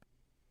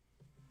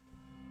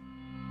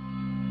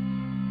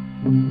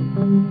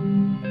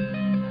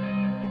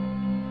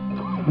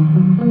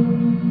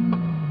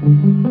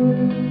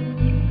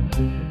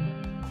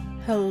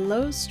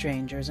Hello,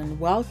 strangers, and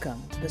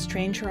welcome to the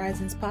Strange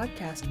Horizons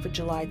podcast for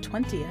July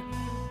 20th,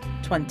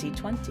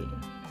 2020.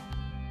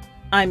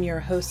 I'm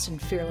your host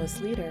and fearless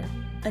leader,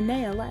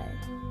 Anaea Lay.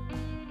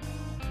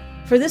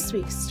 For this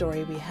week's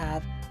story, we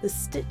have The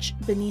Stitch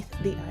Beneath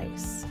the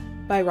Ice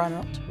by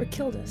Ranylt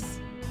Richildis.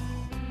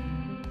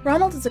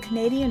 Ranylt is a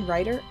Canadian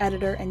writer,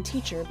 editor, and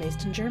teacher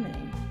based in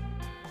Germany.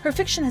 Her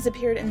fiction has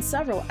appeared in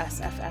several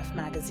SFF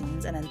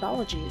magazines and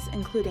anthologies,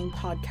 including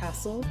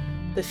Podcastle,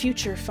 The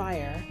Future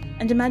Fire,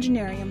 and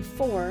Imaginarium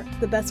 4,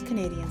 the best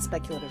Canadian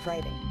speculative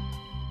writing.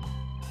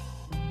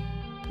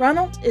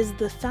 Ranylt is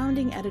the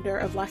founding editor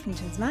of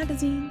Lackington's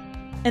Magazine,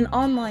 an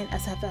online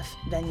SFF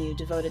venue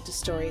devoted to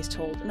stories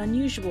told in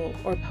unusual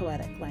or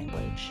poetic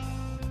language.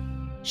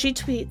 She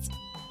tweets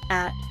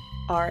at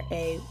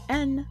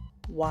RANYLT.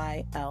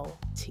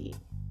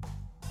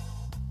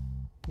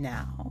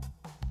 Now,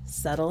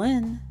 settle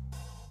in.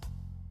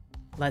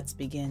 Let's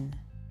begin.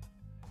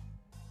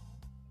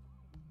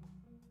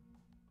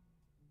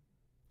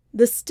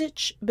 The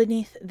Stitch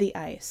Beneath the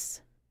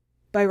Ice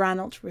by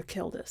Ranylt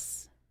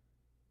Richildis.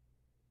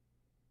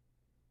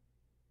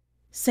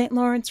 St.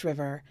 Lawrence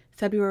River,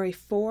 February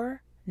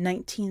 4,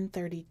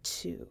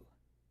 1932.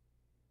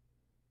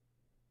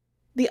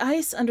 The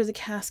ice under the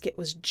casket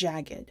was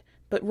jagged,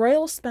 but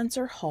Royal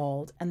Spencer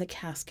hauled and the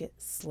casket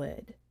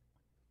slid.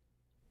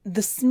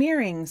 The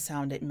smearing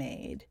sound it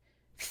made,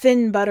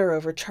 thin butter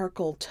over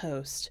charcoal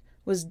toast,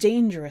 was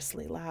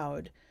dangerously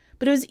loud,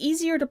 but it was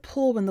easier to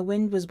pull when the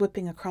wind was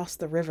whipping across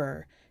the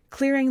river,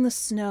 clearing the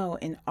snow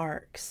in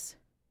arcs.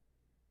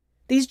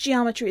 These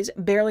geometries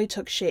barely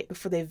took shape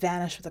before they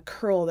vanished with a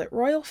curl that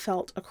Royal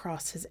felt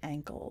across his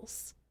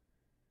ankles.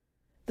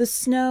 The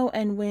snow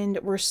and wind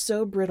were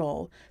so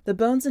brittle, the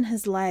bones in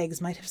his legs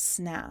might have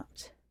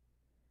snapped.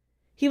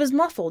 He was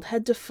muffled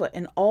head to foot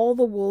in all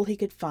the wool he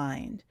could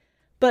find,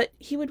 but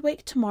he would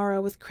wake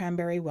tomorrow with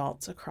cranberry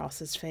welts across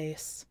his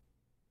face.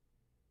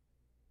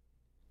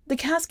 The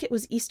casket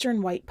was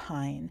eastern white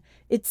pine,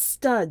 its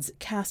studs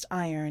cast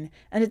iron,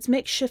 and its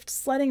makeshift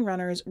sledding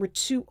runners were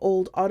two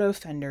old auto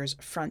fenders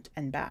front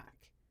and back.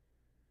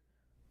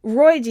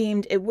 Roy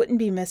deemed it wouldn't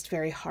be missed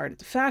very hard at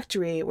the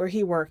factory where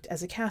he worked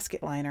as a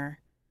casket liner.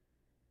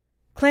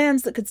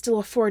 Clans that could still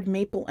afford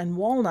maple and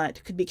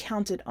walnut could be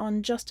counted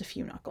on just a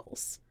few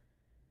knuckles.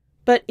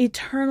 But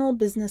eternal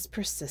business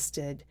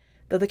persisted,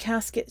 though the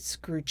caskets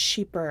grew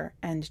cheaper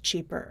and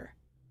cheaper,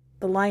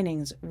 the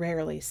linings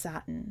rarely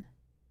satin.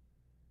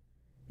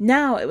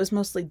 Now it was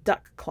mostly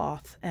duck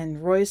cloth,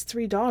 and Roy's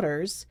 3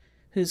 daughters,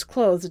 whose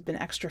clothes had been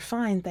extra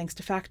fine thanks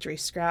to factory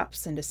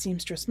scraps and a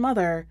seamstress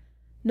mother,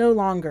 no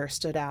longer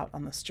stood out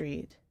on the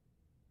street.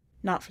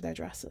 Not for their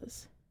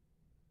dresses.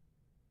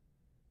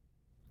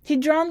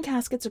 He'd drawn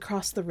caskets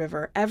across the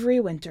river every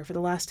winter for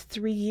the last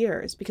 3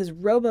 years because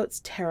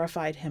rowboats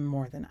terrified him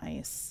more than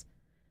ice.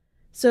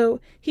 So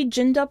he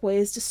ginned up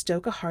ways to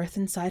stoke a hearth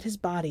inside his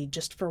body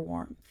just for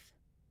warmth.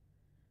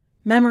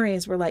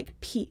 Memories were like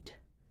peat,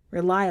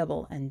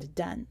 reliable and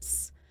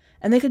dense,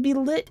 and they could be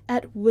lit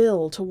at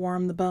will to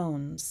warm the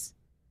bones.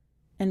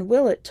 And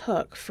will it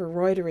took for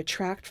Roy to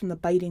retract from the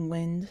biting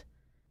wind.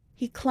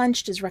 He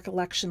clenched his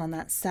recollection on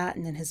that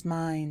satin in his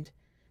mind,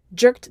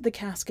 jerked the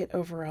casket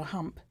over a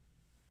hump,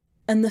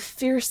 and the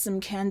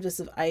fearsome canvas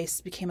of ice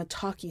became a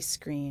talkie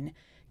screen,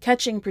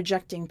 catching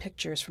projecting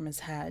pictures from his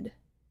head.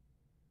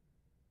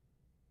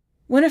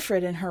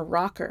 Winifred in her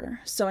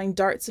rocker, sewing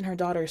darts in her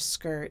daughter's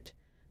skirt,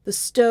 the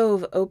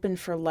stove open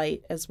for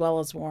light as well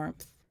as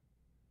warmth.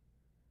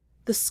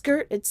 The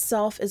skirt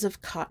itself is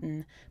of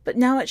cotton, but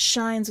now it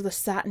shines with a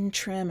satin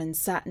trim and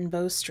satin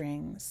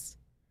bowstrings.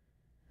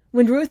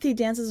 When Ruthie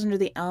dances under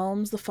the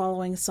elms the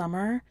following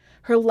summer,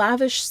 her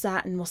lavish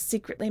satin will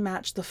secretly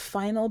match the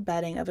final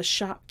bedding of a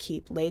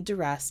shopkeep laid to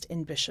rest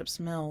in Bishop's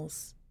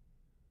Mills.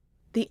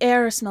 The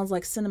air smells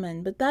like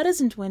cinnamon, but that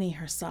isn't Winnie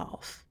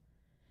herself.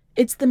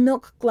 It's the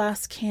milk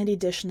glass candy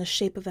dish in the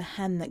shape of a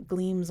hen that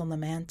gleams on the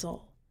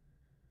mantel.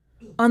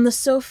 On the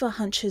sofa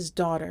hunch his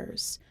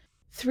daughters,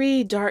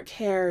 3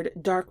 dark-haired,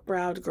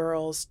 dark-browed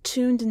girls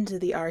tuned into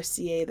the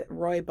RCA that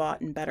Roy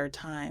bought in better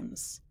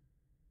times.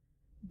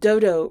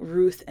 Dodo,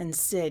 Ruth, and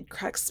Sid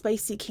crack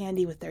spicy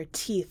candy with their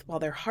teeth while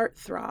their heart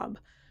throb,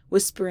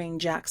 whispering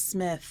Jack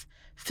Smith,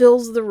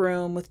 fills the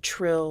room with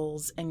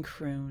trills and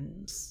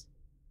croons.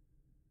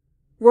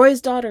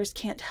 Roy's daughters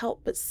can't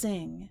help but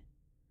sing.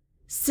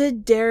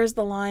 Sid dares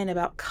the line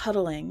about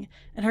cuddling,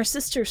 and her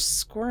sisters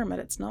squirm at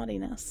its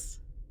naughtiness.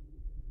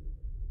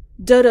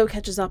 Dodo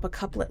catches up a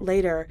couplet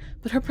later,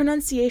 but her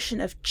pronunciation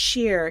of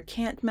cheer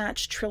can't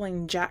match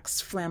trilling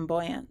Jack's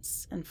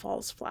flamboyance and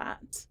falls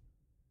flat.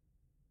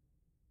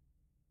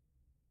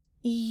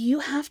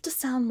 You have to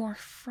sound more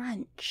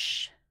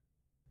French.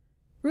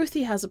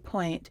 Ruthie has a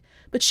point,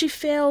 but she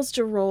fails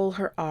to roll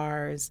her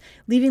R's,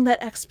 leaving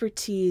that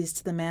expertise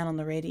to the man on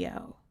the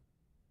radio.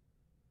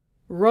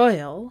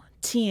 Royal,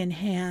 tea in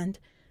hand,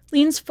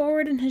 leans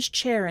forward in his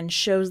chair and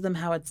shows them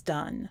how it's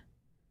done.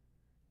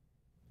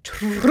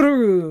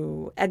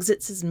 True,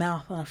 exits his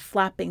mouth on a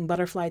flapping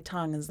butterfly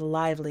tongue as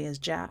lively as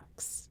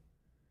Jack's.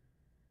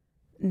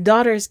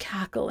 Daughters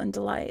cackle in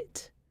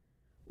delight.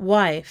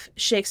 Wife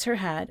shakes her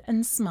head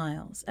and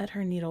smiles at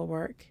her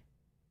needlework.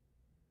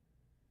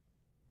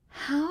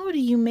 How do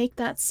you make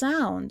that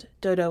sound?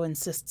 Dodo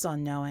insists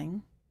on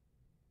knowing.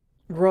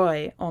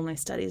 Roy only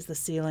studies the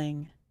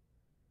ceiling.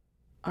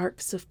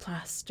 Arcs of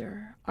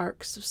plaster,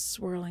 arcs of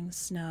swirling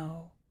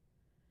snow,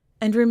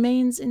 and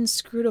remains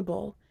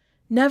inscrutable,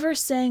 never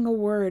saying a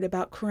word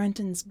about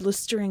Corentin's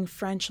blistering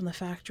French on the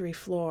factory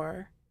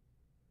floor.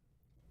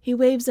 He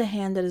waves a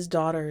hand at his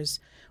daughters,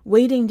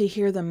 waiting to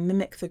hear them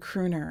mimic the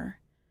crooner.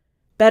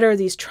 Better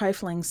these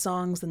trifling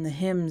songs than the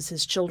hymns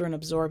his children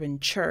absorb in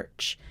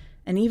church,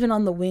 and even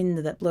on the wind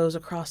that blows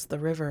across the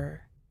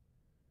river.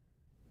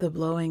 The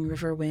blowing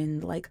river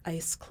wind like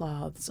ice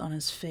cloths on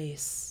his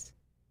face.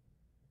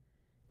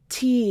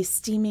 Tea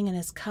steaming in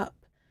his cup,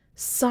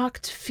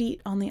 socked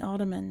feet on the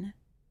ottoman.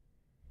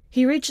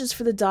 He reaches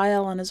for the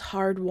dial on his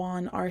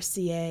hard-won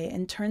RCA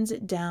and turns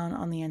it down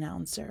on the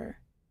announcer.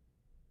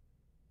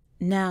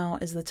 Now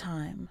is the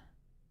time.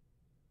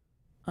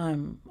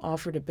 I'm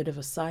offered a bit of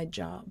a side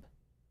job.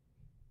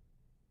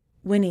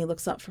 Winnie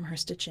looks up from her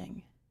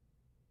stitching.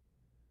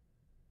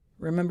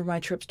 Remember my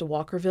trips to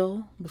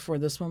Walkerville before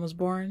this one was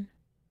born?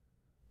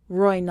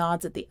 Roy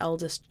nods at the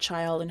eldest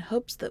child and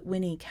hopes that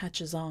Winnie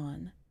catches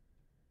on.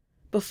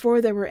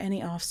 Before there were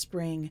any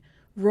offspring,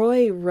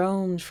 Roy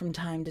roamed from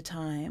time to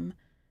time,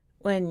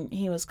 when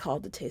he was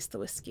called to taste the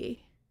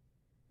whiskey.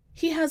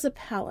 He has a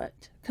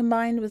palate,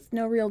 combined with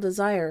no real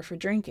desire for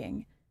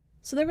drinking,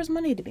 so there was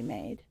money to be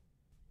made.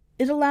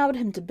 It allowed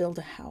him to build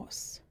a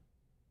house.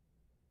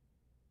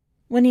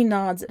 Winnie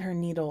nods at her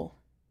needle.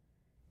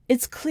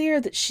 It's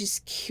clear that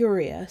she's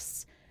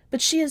curious,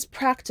 but she is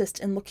practiced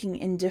in looking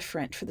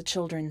indifferent for the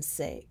children's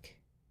sake.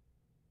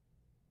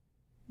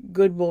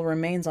 Goodwill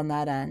remains on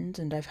that end,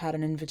 and I've had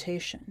an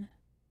invitation.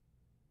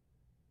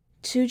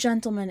 2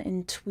 gentlemen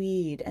in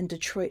tweed and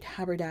Detroit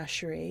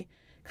haberdashery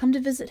come to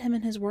visit him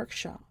in his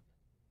workshop.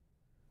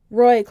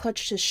 Roy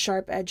clutched his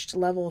sharp-edged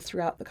level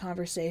throughout the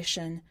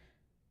conversation,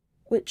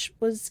 which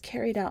was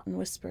carried out in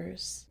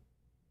whispers.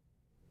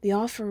 The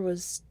offer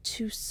was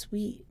too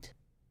sweet,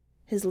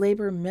 his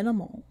labor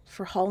minimal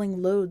for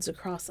hauling loads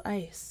across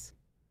ice.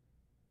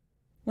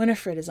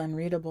 Winifred is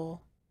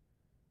unreadable.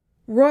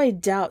 Roy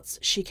doubts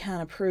she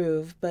can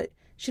approve, but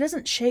she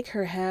doesn't shake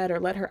her head or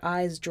let her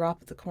eyes drop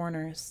at the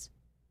corners.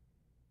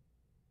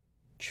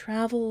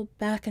 Travel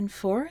back and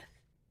forth?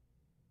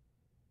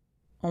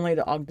 Only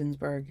to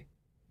Ogdensburg.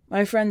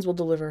 My friends will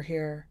deliver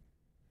here.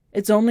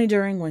 It's only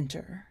during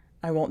winter.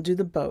 I won't do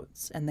the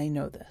boats, and they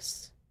know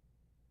this.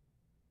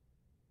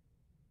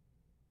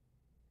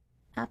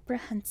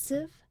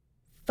 Apprehensive,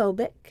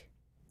 phobic,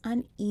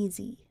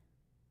 uneasy.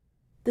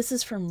 This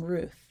is from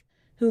Ruth,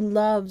 who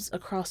loves a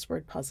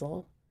crossword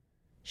puzzle.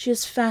 She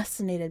is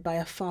fascinated by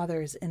a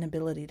father's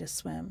inability to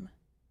swim.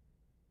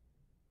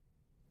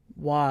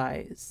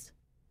 Wise.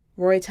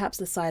 Roy taps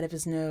the side of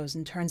his nose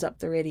and turns up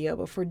the radio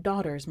before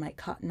daughters might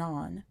cotton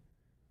on.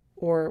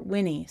 Or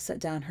Winnie set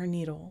down her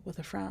needle with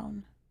a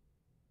frown.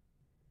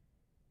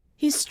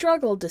 He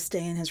struggled to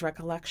stay in his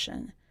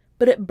recollection,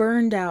 but it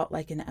burned out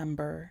like an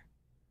ember.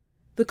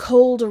 The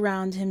cold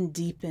around him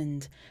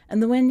deepened,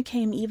 and the wind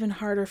came even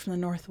harder from the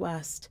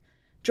northwest,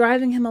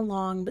 driving him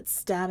along but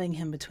stabbing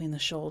him between the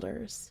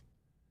shoulders.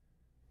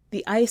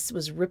 The ice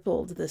was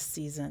rippled this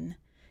season,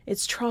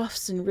 its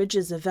troughs and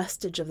ridges a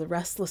vestige of the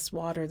restless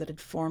water that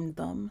had formed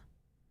them.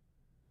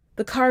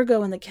 The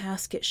cargo in the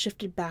casket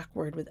shifted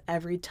backward with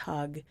every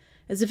tug,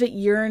 as if it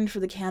yearned for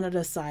the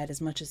Canada side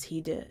as much as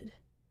he did.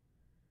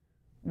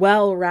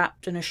 Well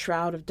wrapped in a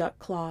shroud of duck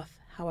cloth,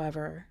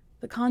 however,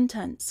 the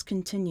contents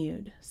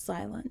continued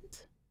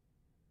silent.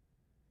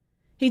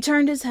 He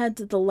turned his head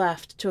to the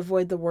left to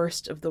avoid the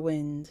worst of the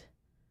wind.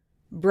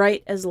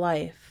 Bright as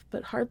life,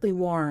 but hardly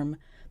warm,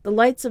 the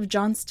lights of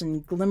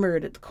Johnston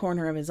glimmered at the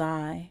corner of his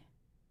eye.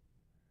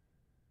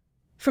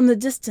 From the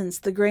distance,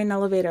 the grain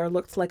elevator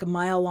looked like a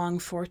mile-long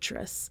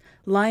fortress,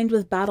 lined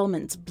with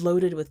battlements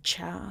bloated with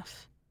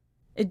chaff.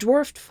 It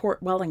dwarfed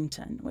Fort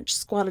Wellington, which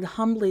squatted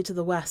humbly to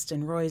the west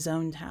in Roy's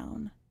own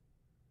town.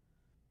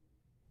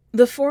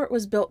 The fort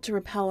was built to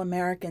repel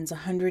Americans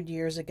 100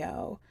 years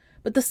ago,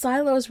 but the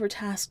silos were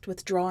tasked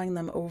with drawing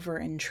them over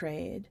in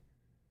trade.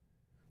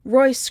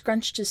 Roy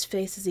scrunched his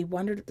face as he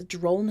wondered at the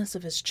drollness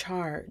of his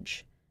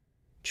charge.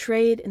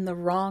 Trade in the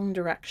wrong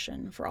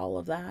direction for all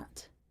of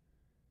that.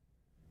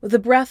 With a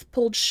breath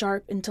pulled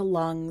sharp into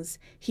lungs,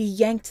 he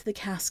yanked the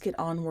casket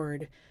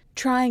onward,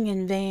 trying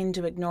in vain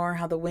to ignore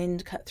how the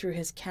wind cut through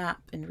his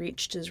cap and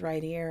reached his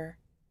right ear.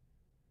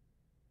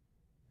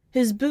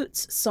 His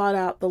boots sought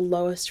out the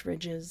lowest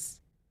ridges.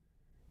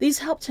 These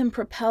helped him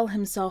propel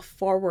himself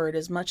forward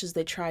as much as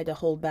they tried to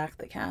hold back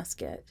the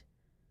casket.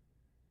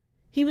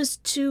 He was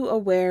too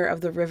aware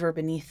of the river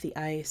beneath the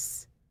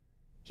ice.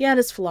 He had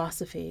his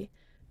philosophy: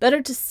 better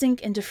to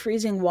sink into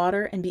freezing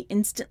water and be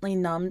instantly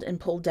numbed and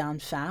pulled down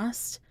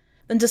fast,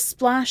 than to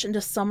splash into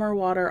summer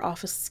water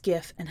off a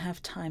skiff and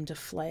have time to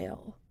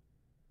flail.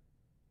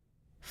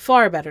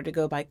 Far better to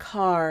go by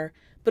car,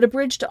 but a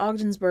bridge to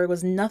Ogdensburg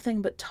was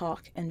nothing but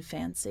talk and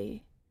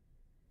fancy.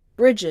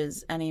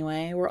 Bridges,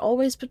 anyway, were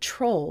always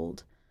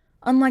patrolled,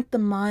 unlike the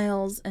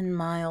miles and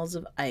miles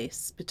of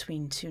ice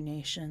between two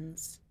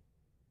nations.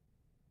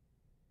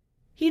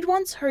 He'd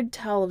once heard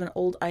tell of an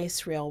old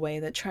ice railway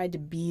that tried to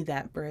be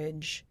that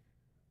bridge.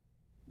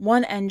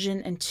 One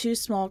engine and two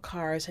small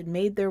cars had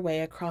made their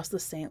way across the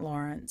St.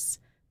 Lawrence,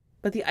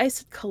 but the ice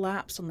had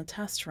collapsed on the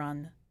test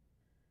run.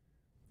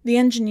 The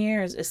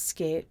engineers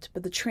escaped,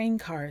 but the train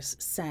cars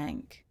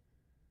sank.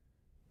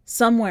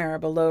 Somewhere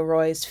below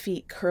Roy's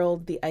feet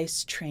curled the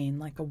ice train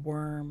like a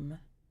worm.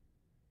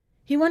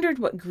 He wondered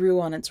what grew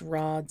on its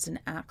rods and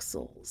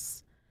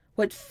axles,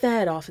 what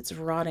fed off its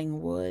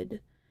rotting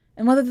wood,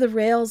 and whether the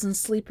rails and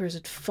sleepers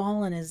had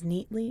fallen as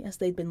neatly as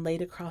they'd been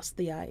laid across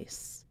the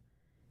ice,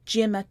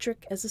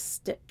 geometric as a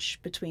stitch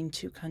between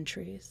two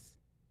countries.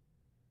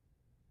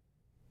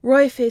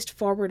 Roy faced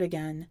forward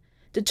again,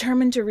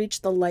 determined to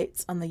reach the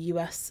lights on the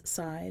U.S.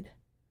 side.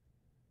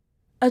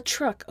 A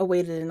truck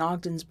awaited in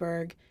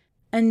Ogdensburg,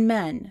 and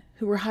men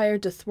who were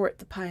hired to thwart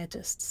the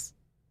pietists.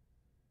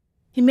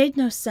 He made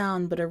no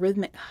sound but a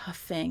rhythmic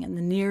huffing and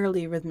the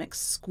nearly rhythmic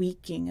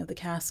squeaking of the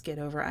casket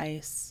over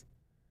ice.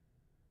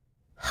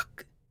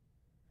 Huck!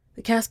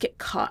 The casket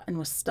caught and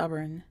was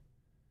stubborn.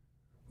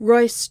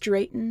 Roy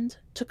straightened,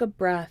 took a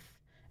breath,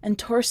 and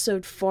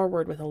torsoed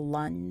forward with a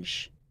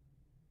lunge.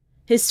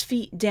 His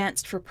feet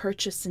danced for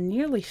purchase and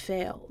nearly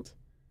failed,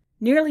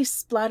 nearly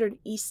splattered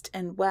east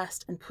and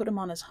west and put him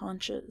on his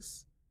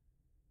haunches.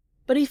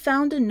 But he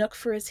found a nook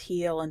for his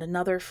heel and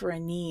another for a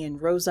knee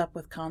and rose up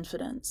with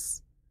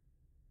confidence.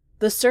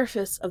 The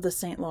surface of the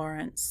St.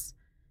 Lawrence,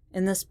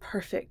 in this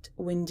perfect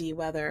windy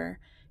weather,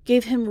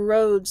 gave him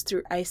roads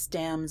through ice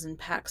dams and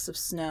packs of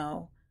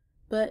snow,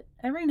 but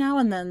every now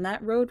and then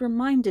that road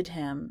reminded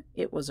him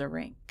it was a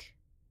rink.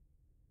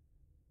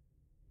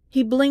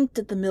 He blinked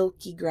at the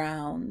milky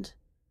ground.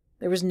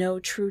 There was no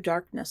true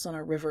darkness on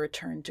a river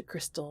turned to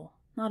crystal,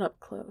 not up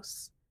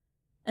close,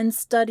 and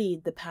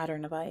studied the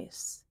pattern of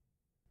ice.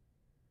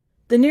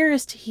 The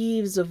nearest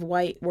heaves of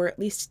white were at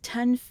least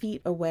 10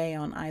 feet away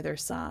on either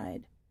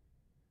side.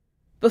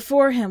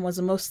 Before him was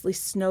a mostly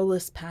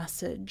snowless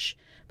passage,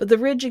 but the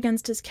ridge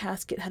against his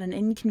casket had an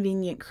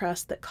inconvenient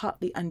crust that caught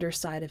the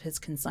underside of his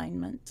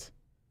consignment.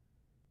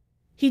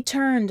 He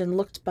turned and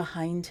looked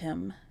behind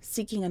him,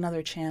 seeking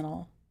another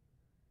channel.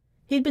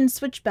 He'd been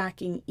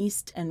switchbacking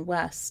east and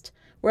west,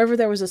 wherever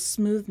there was a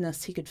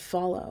smoothness he could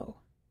follow.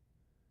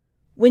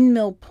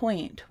 Windmill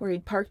Point, where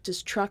he'd parked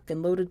his truck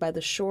and loaded by the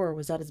shore,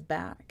 was at his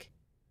back.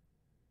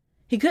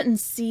 He couldn't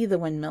see the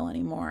windmill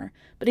anymore,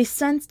 but he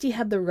sensed he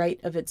had the right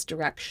of its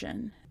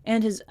direction,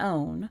 and his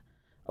own,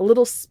 a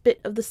little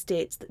spit of the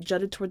States that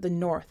jutted toward the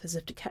north as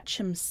if to catch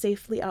him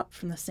safely up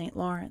from the St.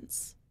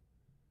 Lawrence.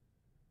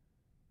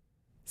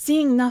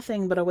 Seeing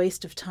nothing but a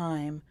waste of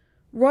time,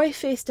 Roy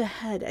faced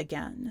ahead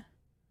again.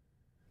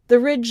 The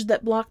ridge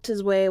that blocked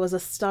his way was a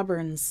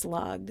stubborn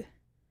slug.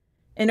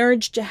 An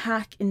urge to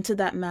hack into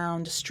that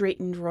mound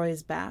straightened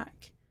Roy's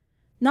back,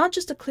 not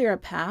just to clear a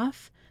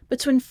path, but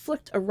to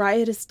inflict a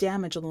riotous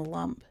damage on the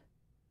lump.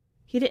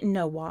 He didn't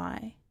know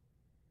why.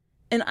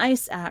 An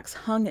ice axe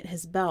hung at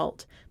his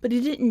belt, but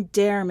he didn't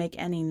dare make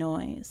any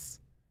noise.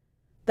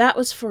 That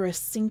was for a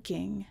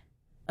sinking,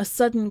 a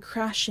sudden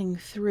crashing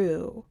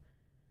through,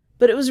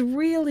 but it was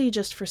really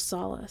just for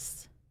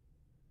solace.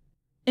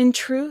 In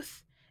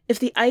truth, if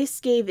the ice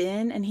gave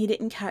in and he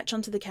didn't catch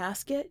onto the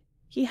casket,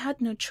 he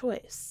had no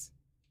choice.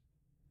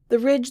 The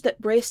ridge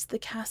that braced the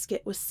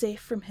casket was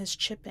safe from his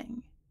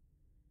chipping.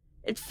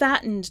 It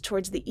fattened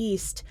towards the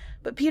east,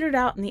 but petered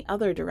out in the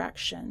other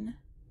direction.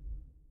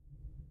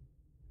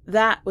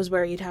 That was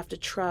where he'd have to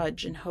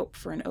trudge and hope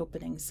for an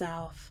opening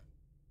south.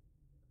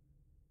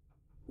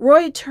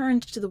 Roy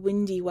turned to the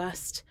windy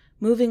west,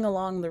 moving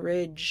along the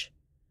ridge.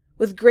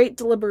 With great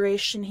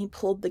deliberation, he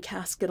pulled the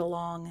casket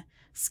along,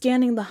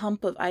 scanning the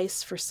hump of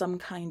ice for some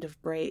kind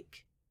of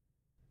break.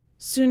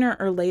 Sooner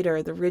or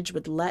later, the ridge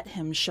would let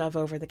him shove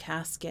over the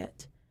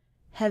casket.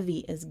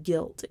 Heavy as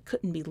guilt, it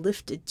couldn't be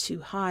lifted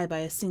too high by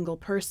a single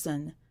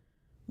person,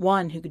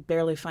 one who could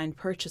barely find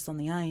purchase on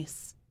the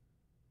ice.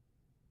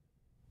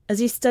 As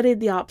he studied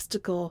the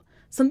obstacle,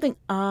 something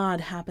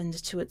odd happened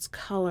to its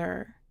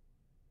color.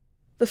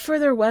 The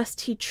further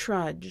west he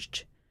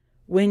trudged,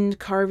 wind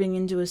carving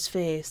into his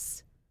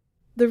face,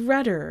 the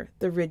redder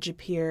the ridge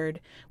appeared,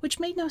 which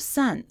made no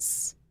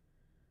sense.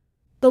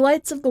 The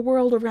lights of the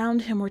world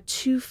around him were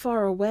too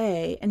far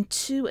away and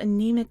too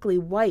anemically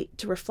white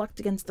to reflect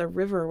against the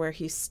river where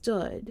he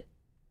stood.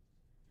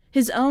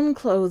 His own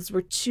clothes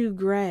were too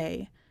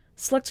gray,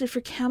 selected for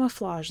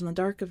camouflage in the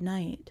dark of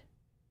night.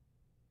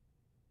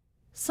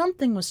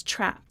 Something was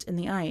trapped in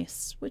the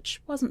ice,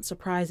 which wasn't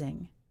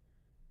surprising.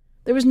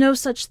 There was no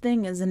such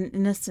thing as an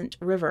innocent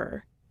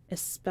river,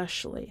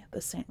 especially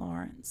the St.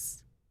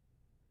 Lawrence.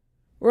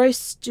 Roy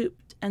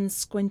stooped and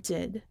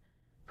squinted.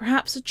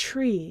 Perhaps a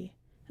tree,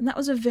 and that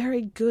was a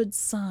very good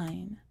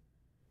sign.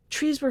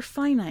 Trees were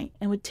finite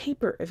and would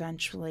taper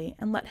eventually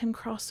and let him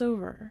cross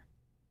over.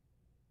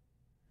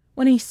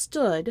 When he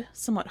stood,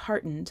 somewhat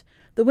heartened,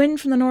 the wind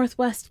from the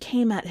northwest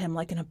came at him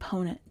like an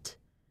opponent.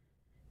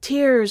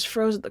 Tears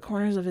froze at the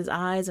corners of his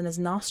eyes, and his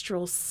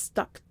nostrils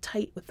stuck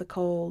tight with the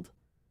cold.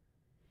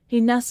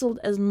 He nestled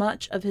as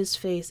much of his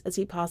face as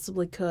he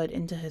possibly could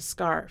into his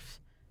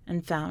scarf,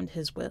 and found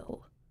his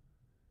will.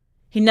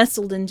 He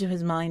nestled into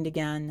his mind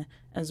again,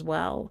 as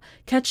well,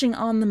 catching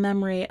on the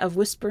memory of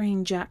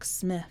Whispering Jack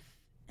Smith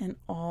and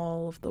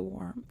all of the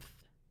warmth.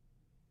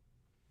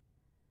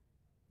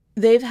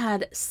 They've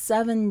had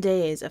 7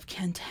 days of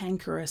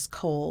cantankerous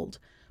cold,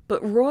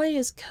 but Roy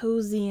is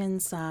cozy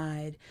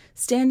inside,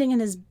 standing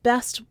in his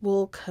best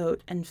wool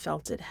coat and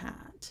felted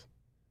hat.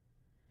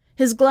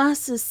 His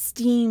glasses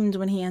steamed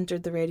when he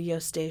entered the radio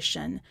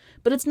station,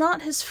 but it's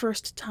not his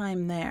first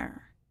time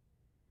there.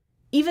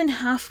 Even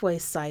halfway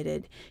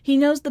sighted, he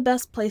knows the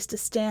best place to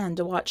stand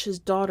to watch his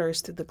daughters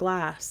through the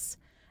glass,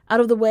 out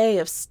of the way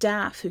of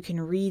staff who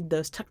can read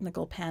those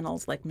technical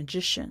panels like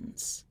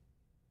magicians.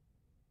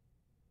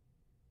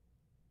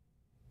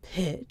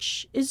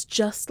 Pitch is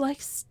just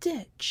like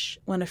Stitch,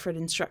 Winifred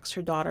instructs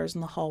her daughters in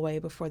the hallway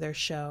before their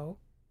show.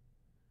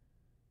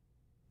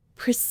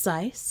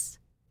 Precise,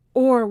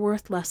 or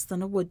worth less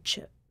than a wood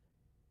chip.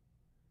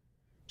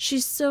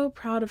 She's so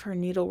proud of her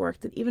needlework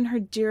that even her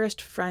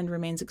dearest friend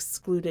remains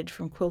excluded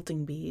from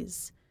quilting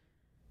bees.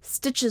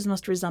 Stitches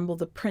must resemble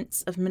the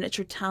prints of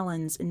miniature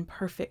talons in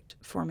perfect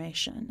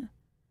formation.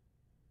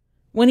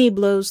 Winnie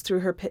blows through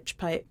her pitch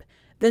pipe,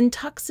 then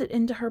tucks it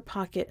into her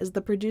pocket as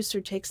the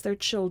producer takes their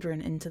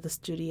children into the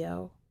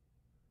studio.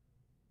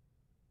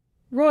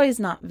 Roy's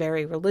not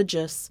very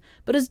religious,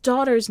 but his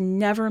daughters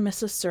never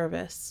miss a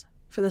service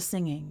for the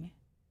singing.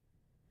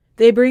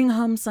 They bring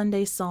home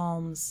Sunday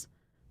psalms,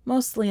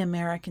 mostly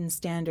American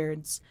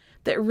standards,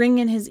 that ring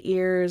in his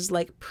ears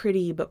like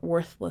pretty but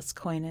worthless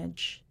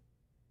coinage.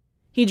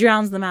 He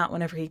drowns them out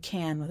whenever he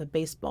can with a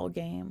baseball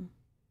game.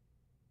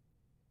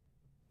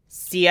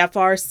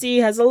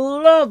 CFRC has a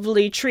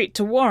lovely treat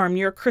to warm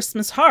your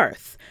Christmas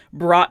hearth,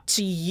 brought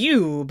to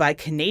you by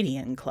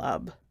Canadian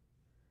Club.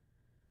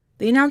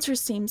 The announcer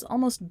seems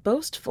almost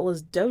boastful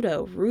as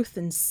Dodo, Ruth,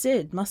 and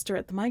Sid muster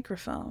at the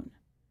microphone.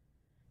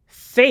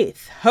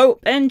 Faith,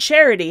 hope, and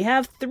charity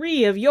have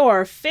 3 of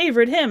your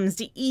favorite hymns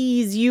to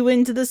ease you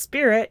into the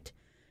spirit.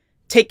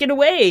 Take it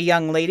away,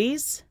 young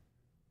ladies.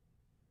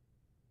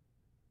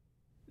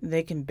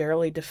 They can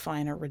barely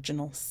define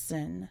original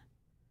sin.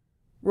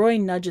 Roy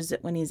nudges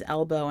at Winnie's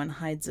elbow and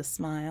hides a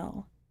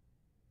smile.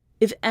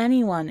 If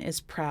anyone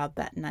is proud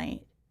that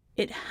night,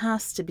 it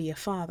has to be a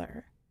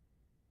father.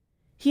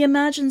 He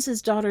imagines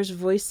his daughters'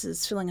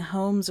 voices filling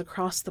homes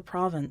across the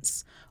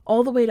province,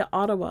 all the way to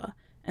Ottawa,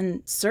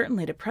 and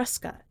certainly to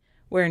Prescott,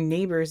 where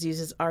neighbors use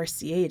his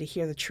RCA to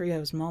hear the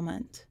trio's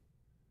moment.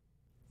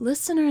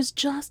 Listeners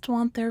just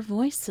want their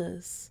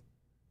voices.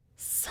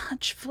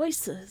 Such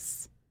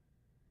voices.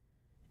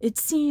 It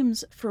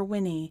seems, for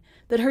Winnie,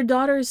 that her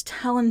daughter's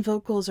talon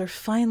vocals are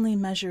finely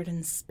measured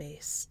and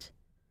spaced.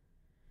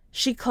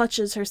 She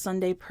clutches her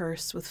Sunday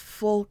purse with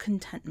full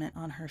contentment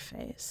on her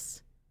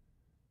face.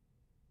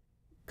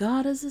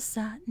 God is a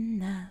satin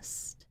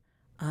nest,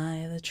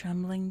 I the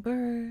trembling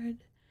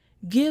bird,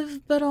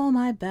 give but all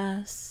my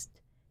best,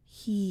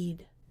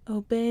 heed,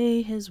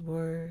 obey his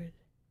word.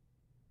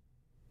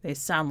 They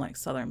sound like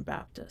Southern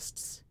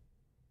Baptists.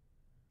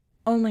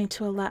 Only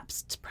to a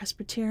lapsed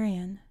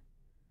Presbyterian.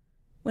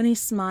 When he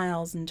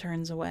smiles and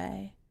turns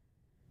away.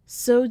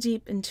 So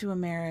deep into a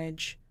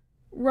marriage,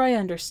 Roy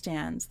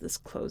understands this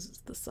closes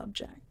the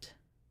subject.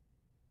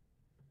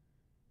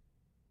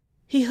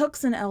 He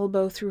hooks an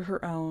elbow through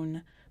her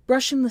own,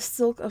 brushing the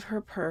silk of her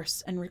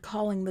purse and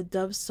recalling the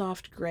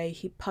dove-soft gray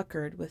he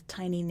puckered with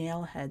tiny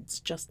nail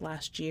heads just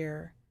last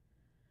year.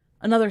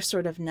 Another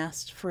sort of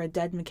nest for a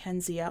dead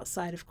Mackenzie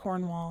outside of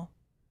Cornwall.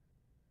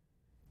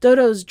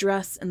 Dodo's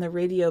dress in the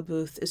radio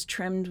booth is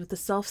trimmed with the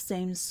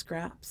self-same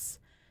scraps,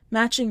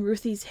 matching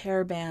Ruthie's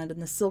hairband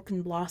and the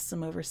silken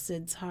blossom over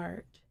Sid's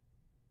heart.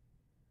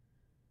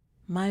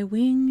 My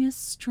wing is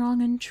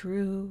strong and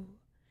true,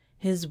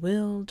 his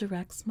will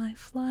directs my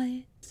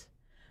flight.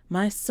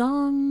 My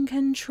song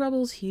can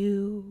troubles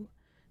hew,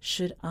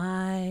 should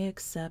I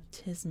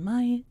accept his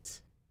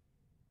might.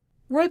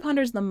 Roy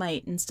ponders the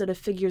might instead of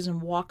figures in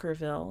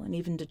Walkerville and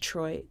even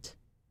Detroit.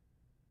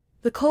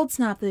 The cold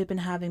snap they've been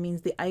having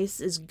means the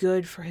ice is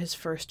good for his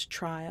first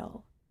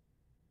trial.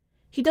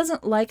 He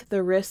doesn't like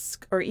the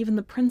risk or even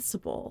the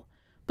principle,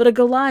 but a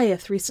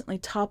Goliath recently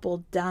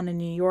toppled down in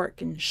New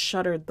York and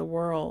shuddered the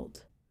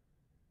world.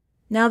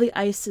 Now the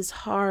ice is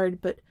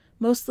hard, but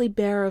mostly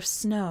bare of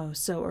snow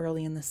so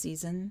early in the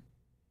season.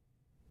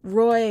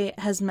 Roy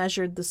has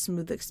measured the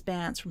smooth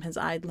expanse from his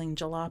idling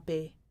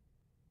jalopy.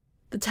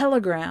 The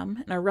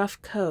telegram, in a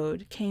rough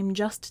code, came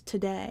just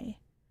today.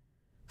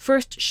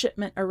 First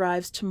shipment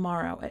arrives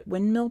tomorrow at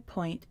Windmill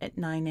Point at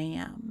 9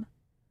 a.m.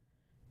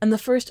 and the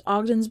first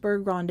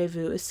Ogdensburg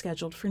rendezvous is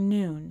scheduled for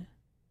noon.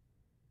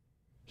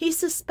 He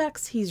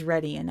suspects he's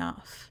ready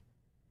enough.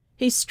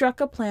 He's struck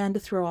a plan to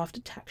throw off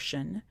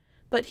detection,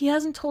 but he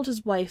hasn't told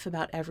his wife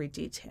about every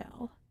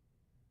detail.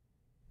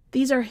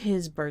 These are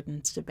his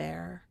burdens to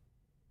bear.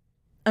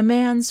 A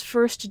man's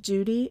first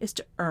duty is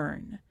to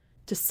earn,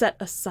 to set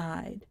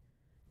aside,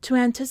 to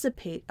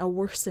anticipate a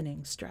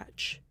worsening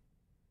stretch.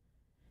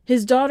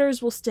 His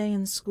daughters will stay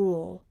in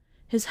school,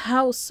 his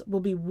house will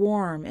be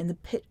warm in the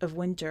pit of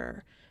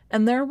winter,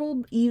 and there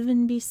will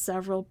even be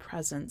several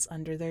presents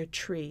under their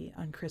tree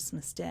on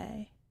Christmas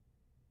Day.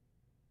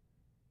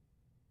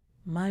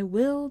 My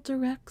will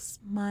directs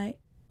my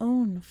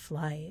own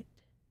flight.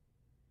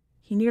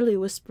 He nearly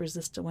whispers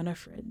this to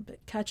Winifred,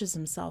 but catches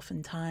himself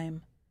in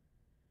time.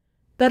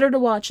 Better to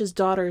watch his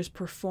daughters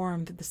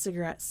perform through the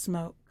cigarette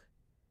smoke.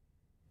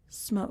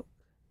 Smoke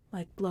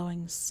like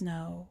blowing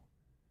snow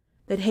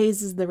that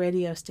hazes the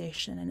radio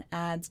station and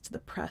adds to the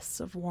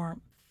press of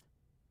warmth.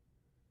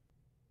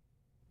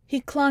 He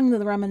clung to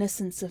the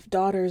reminiscence of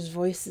daughters'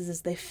 voices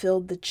as they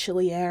filled the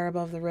chilly air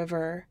above the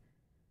river.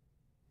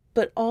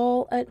 But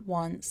all at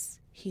once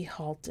he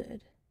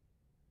halted.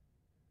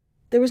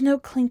 There was no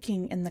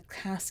clinking in the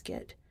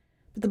casket,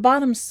 but the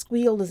bottom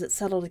squealed as it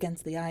settled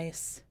against the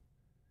ice.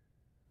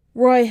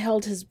 Roy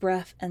held his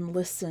breath and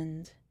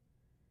listened.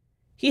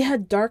 He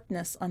had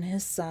darkness on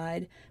his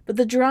side, but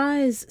the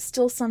Drys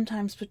still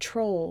sometimes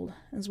patrolled,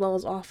 as well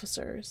as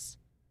officers.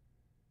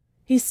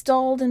 He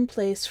stalled in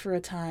place for a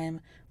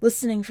time,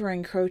 listening for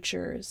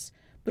encroachers,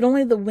 but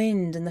only the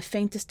wind and the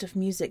faintest of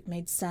music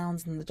made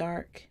sounds in the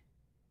dark.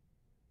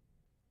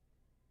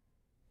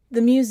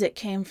 The music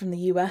came from the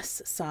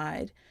U.S.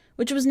 side,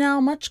 which was now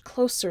much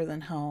closer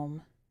than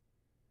home.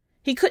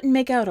 He couldn't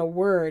make out a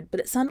word, but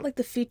it sounded like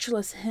the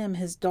featureless hymn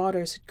his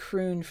daughters had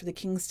crooned for the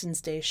Kingston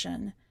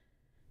station,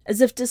 as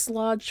if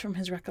dislodged from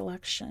his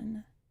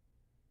recollection.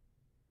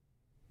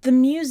 The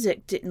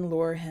music didn't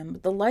lure him,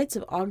 but the lights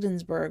of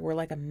Ogdensburg were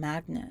like a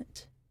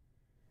magnet.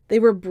 They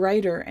were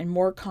brighter and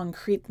more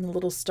concrete than the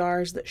little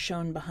stars that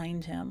shone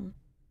behind him.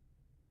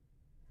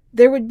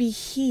 There would be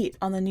heat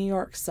on the New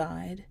York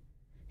side.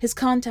 His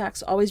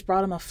contacts always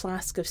brought him a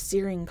flask of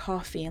searing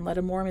coffee and let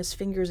him warm his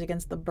fingers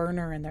against the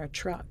burner in their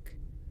truck.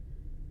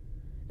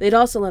 They'd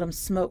also let him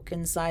smoke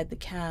inside the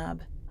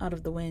cab, out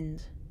of the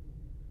wind.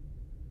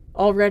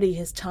 Already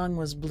his tongue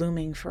was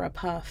blooming for a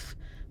puff,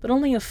 but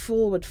only a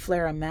fool would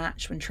flare a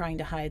match when trying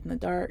to hide in the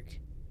dark.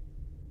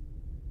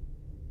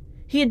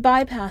 He had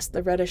bypassed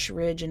the reddish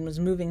ridge and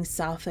was moving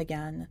south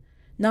again,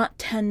 not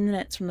 10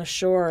 minutes from the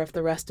shore if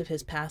the rest of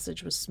his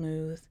passage was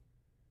smooth.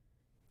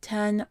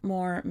 10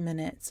 more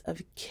minutes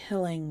of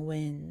killing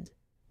wind,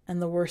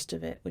 and the worst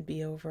of it would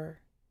be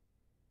over.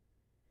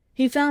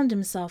 He found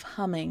himself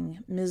humming,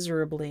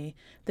 miserably,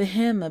 the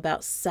hymn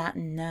about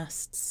satin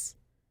nests.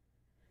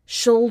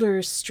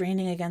 Shoulders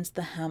straining against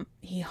the hemp,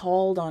 he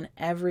hauled on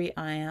every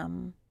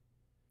iamb.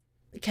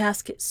 The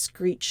casket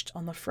screeched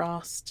on the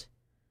frost.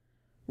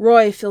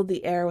 Roy filled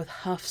the air with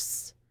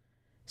huffs.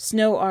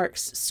 Snow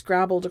arcs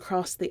scrabbled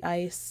across the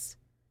ice,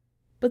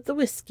 but the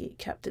whiskey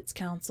kept its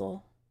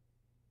counsel.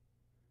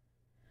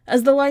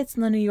 As the lights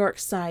on the New York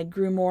side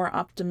grew more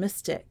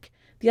optimistic,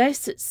 the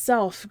ice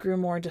itself grew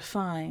more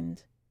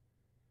defined.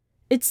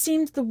 It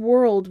seemed the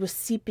world was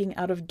seeping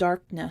out of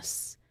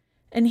darkness,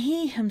 and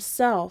he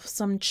himself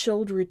some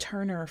chilled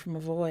returner from a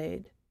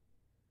void.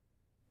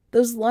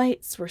 Those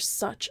lights were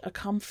such a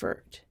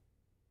comfort,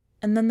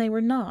 and then they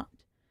were not,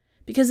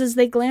 because as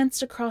they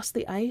glanced across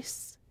the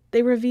ice,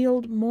 they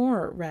revealed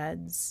more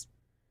reds.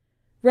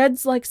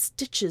 Reds like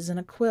stitches in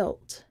a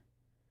quilt.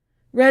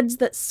 Reds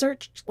that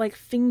searched like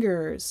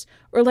fingers,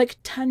 or like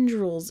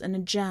tendrils in a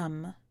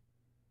gem.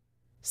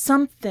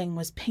 Something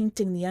was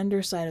painting the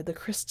underside of the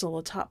crystal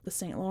atop the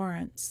St.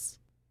 Lawrence.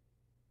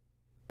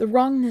 The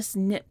wrongness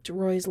nipped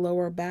Roy's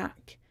lower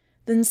back,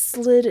 then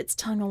slid its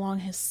tongue along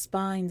his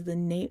spine to the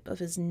nape of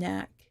his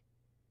neck.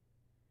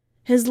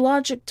 His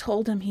logic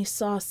told him he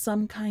saw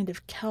some kind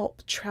of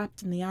kelp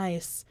trapped in the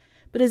ice,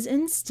 but his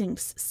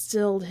instincts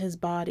stilled his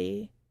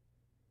body.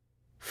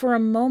 For a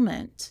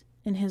moment,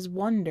 in his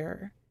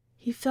wonder,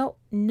 he felt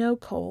no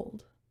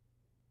cold.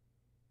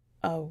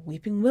 A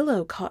weeping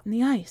willow caught in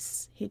the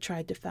ice, he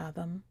tried to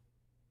fathom.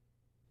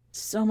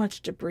 So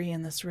much debris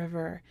in this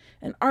river,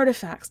 and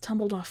artifacts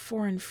tumbled off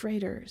foreign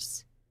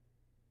freighters.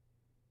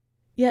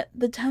 Yet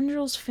the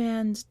tendrils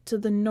fanned to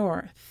the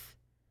north,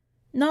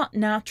 not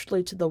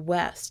naturally to the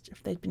west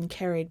if they'd been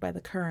carried by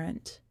the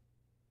current.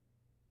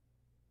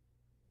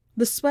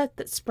 The sweat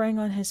that sprang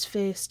on his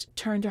face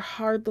turned to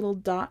hard little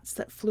dots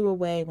that flew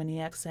away when he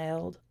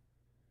exhaled.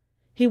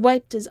 He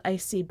wiped his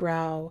icy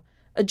brow,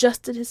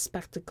 adjusted his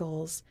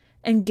spectacles,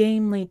 and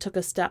gamely took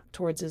a step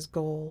towards his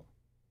goal.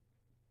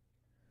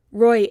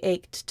 Roy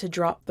ached to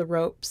drop the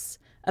ropes,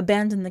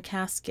 abandon the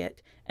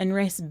casket, and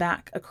race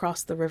back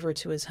across the river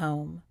to his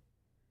home.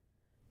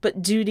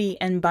 But duty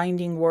and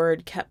binding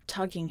word kept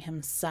tugging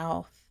him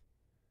south.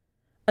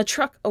 A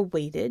truck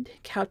awaited,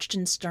 couched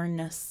in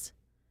sternness.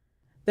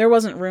 There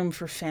wasn't room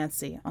for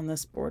fancy on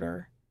this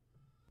border.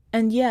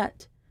 And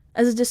yet,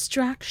 as a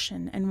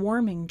distraction and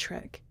warming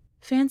trick,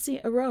 fancy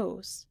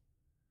arose.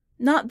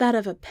 Not that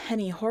of a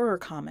penny horror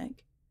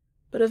comic,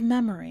 but of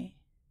memory.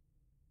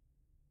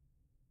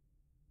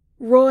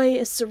 Roy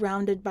is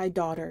surrounded by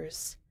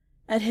daughters,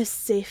 at his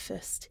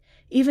safest,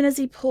 even as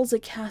he pulls a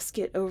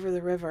casket over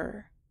the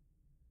river.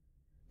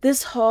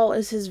 This hall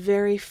is his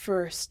very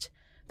first,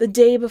 the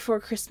day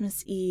before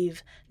Christmas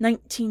Eve,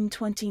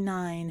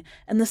 1929,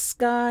 and the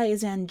sky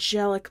is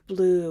angelic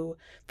blue,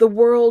 the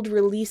world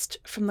released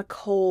from the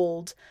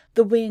cold,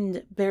 the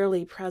wind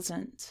barely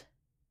present.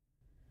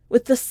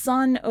 With the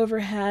sun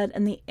overhead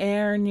and the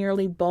air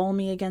nearly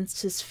balmy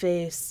against his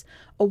face,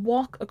 a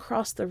walk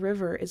across the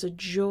river is a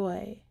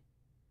joy.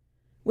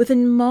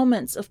 Within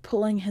moments of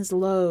pulling his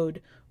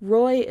load,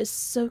 Roy is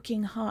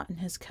soaking hot in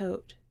his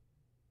coat.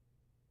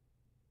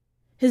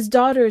 His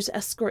daughters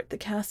escort the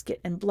casket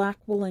in black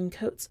woolen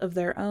coats of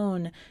their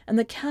own, and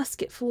the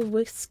casket full of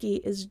whiskey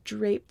is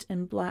draped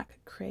in black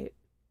crepe.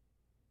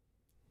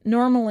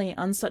 Normally,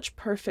 on such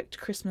perfect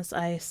Christmas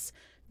ice,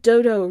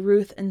 Dodo,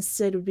 Ruth, and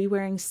Sid would be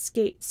wearing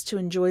skates to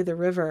enjoy the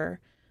river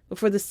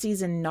before the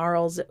season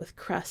gnarls it with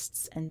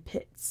crusts and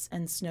pits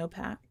and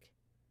snowpack.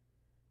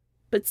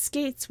 But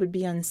skates would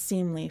be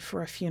unseemly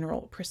for a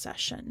funeral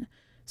procession,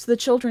 so the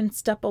children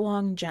step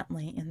along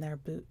gently in their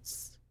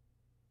boots.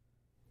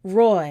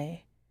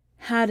 Roy,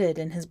 hatted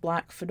in his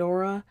black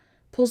fedora,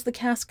 pulls the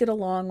casket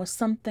along with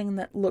something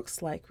that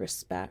looks like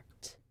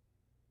respect.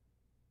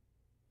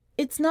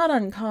 It's not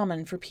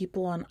uncommon for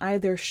people on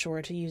either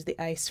shore to use the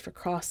ice for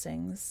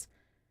crossings.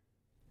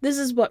 This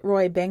is what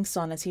Roy banks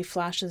on as he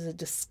flashes a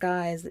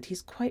disguise that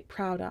he's quite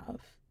proud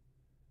of.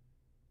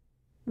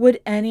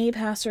 Would any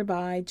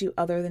passerby do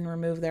other than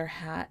remove their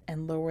hat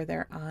and lower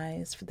their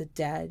eyes for the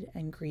dead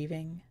and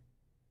grieving?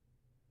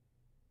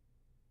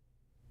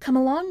 Come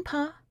along,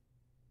 Pa.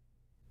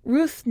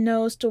 Ruth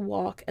knows to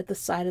walk at the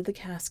side of the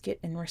casket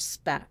in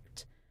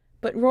respect,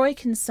 but Roy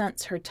can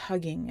sense her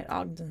tugging at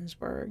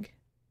Ogdensburg.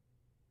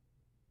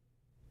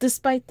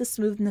 Despite the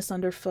smoothness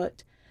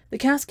underfoot, the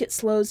casket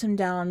slows him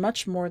down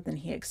much more than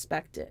he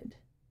expected.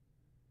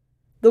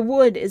 The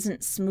wood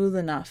isn't smooth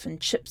enough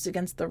and chips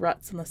against the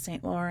ruts on the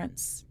St.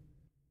 Lawrence.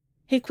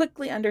 He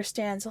quickly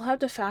understands he'll have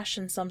to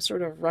fashion some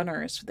sort of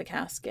runners for the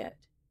casket.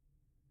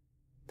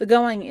 The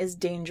going is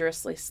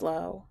dangerously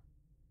slow.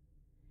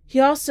 He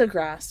also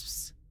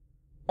grasps,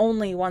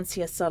 only once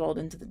he has settled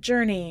into the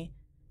journey,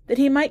 that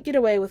he might get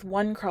away with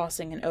one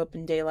crossing in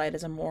open daylight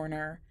as a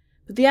mourner,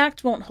 but the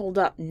act won't hold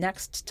up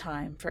next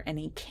time for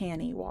any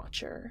canny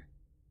watcher.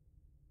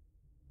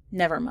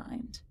 Never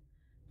mind.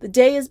 The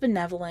day is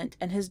benevolent,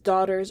 and his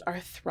daughters are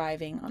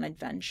thriving on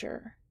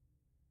adventure.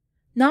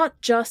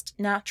 Not just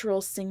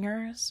natural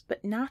singers,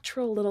 but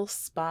natural little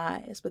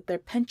spies with their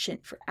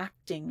penchant for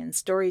acting and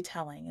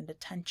storytelling and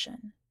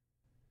attention.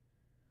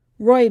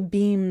 Roy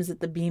beams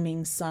at the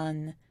beaming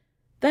sun,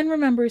 then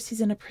remembers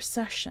he's in a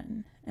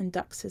procession and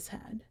ducks his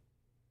head.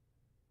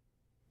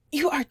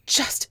 You are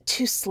just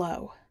too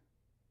slow.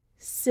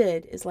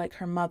 Sid is like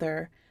her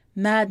mother,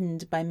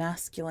 maddened by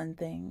masculine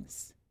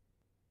things.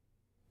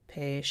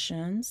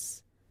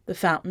 Patience. The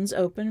fountain's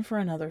open for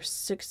another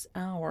 6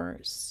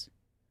 hours.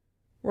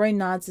 Roy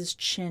nods his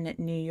chin at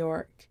New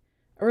York,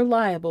 a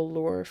reliable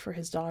lure for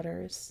his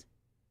daughters.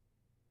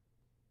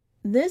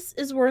 This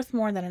is worth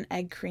more than an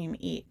egg cream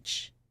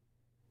each.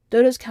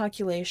 Dodo's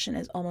calculation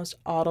is almost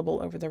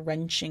audible over the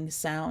wrenching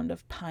sound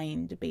of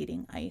pine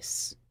debating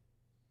ice.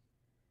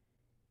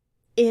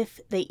 If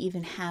they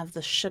even have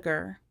the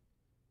sugar.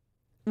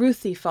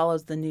 Ruthie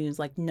follows the news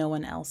like no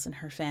one else in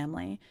her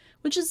family,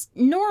 which is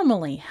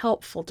normally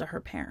helpful to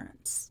her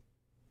parents.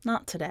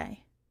 Not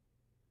today.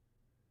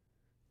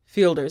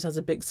 Fielders has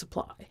a big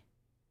supply.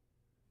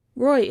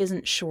 Roy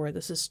isn't sure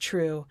this is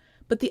true,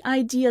 but the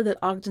idea that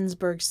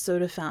Ogdensburg's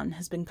soda fountain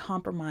has been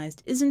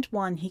compromised isn't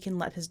one he can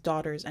let his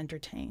daughters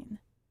entertain.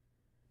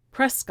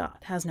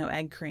 Prescott has no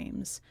egg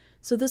creams,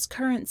 so this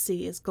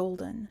currency is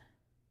golden.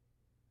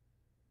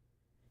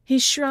 He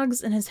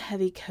shrugs in his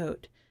heavy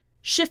coat,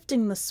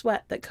 shifting the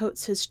sweat that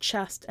coats his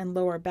chest and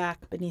lower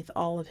back beneath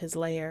all of his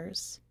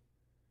layers.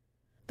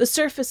 The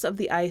surface of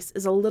the ice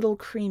is a little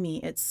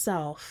creamy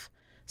itself,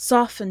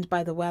 softened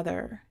by the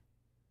weather.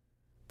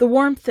 The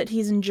warmth that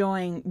he's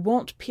enjoying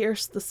won't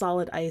pierce the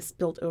solid ice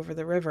built over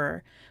the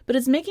river, but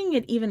it's making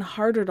it even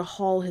harder to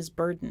haul his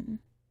burden.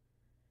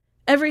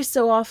 Every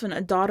so often,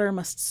 a daughter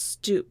must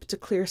stoop to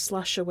clear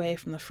slush away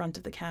from the front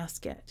of the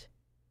casket.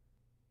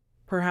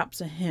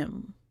 Perhaps a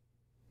hymn,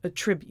 a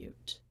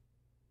tribute.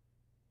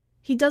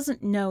 He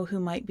doesn't know who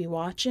might be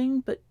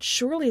watching, but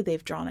surely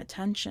they've drawn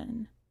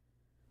attention.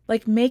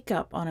 Like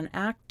makeup on an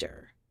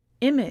actor,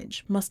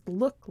 image must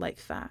look like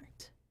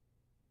fact.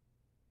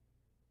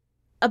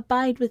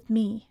 Abide with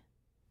me.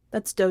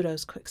 That's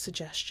Dodo's quick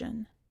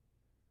suggestion.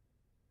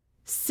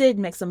 Sid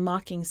makes a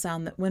mocking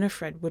sound that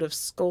Winifred would have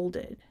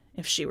scolded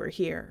if she were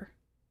here.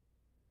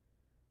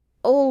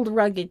 Old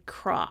rugged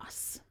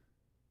cross.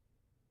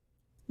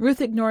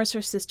 Ruth ignores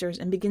her sisters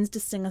and begins to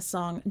sing a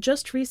song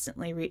just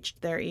recently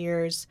reached their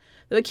ears,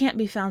 though it can't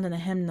be found in a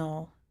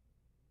hymnal.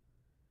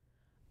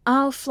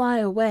 I'll Fly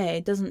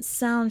Away doesn't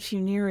sound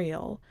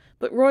funereal,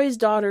 but Roy's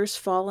daughters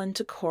fall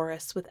into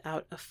chorus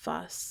without a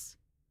fuss.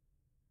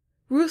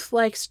 Ruth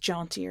likes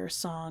jauntier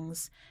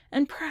songs,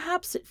 and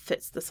perhaps it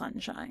fits the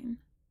sunshine.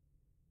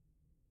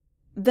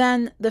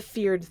 Then the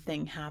feared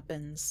thing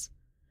happens.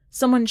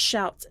 Someone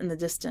shouts in the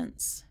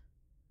distance.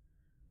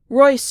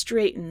 Roy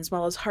straightens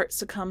while his heart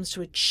succumbs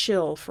to a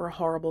chill for a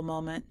horrible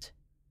moment.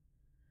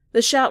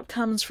 The shout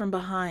comes from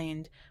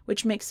behind,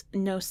 which makes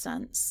no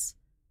sense.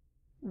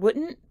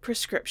 Wouldn't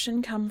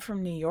prescription come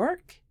from New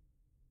York?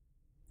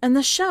 And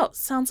the shout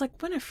sounds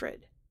like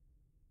Winifred.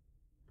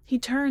 He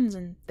turns,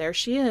 and there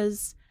she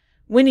is,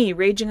 Winnie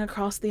raging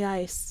across the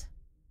ice.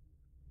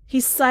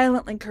 He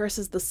silently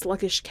curses the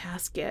sluggish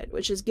casket,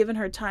 which has given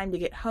her time to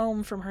get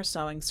home from her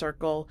sewing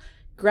circle,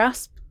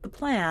 grasp the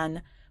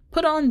plan,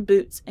 put on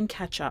boots, and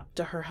catch up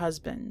to her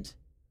husband.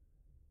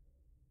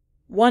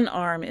 One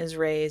arm is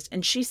raised,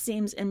 and she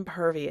seems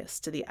impervious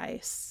to the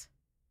ice.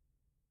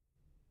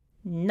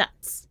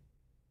 Nuts.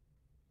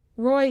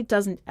 Roy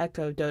doesn't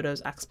echo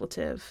Dodo's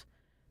expletive,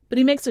 but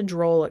he makes a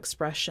droll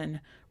expression,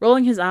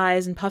 rolling his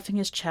eyes and puffing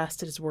his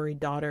chest at his worried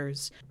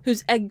daughters,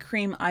 whose egg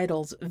cream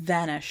idols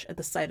vanish at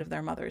the sight of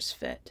their mother's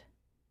fit.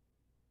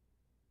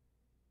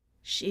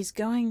 She's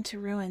going to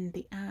ruin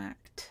the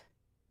act.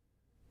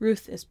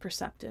 Ruth is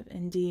perceptive,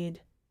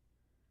 indeed.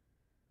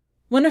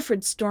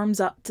 Winifred storms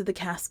up to the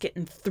casket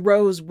and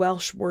throws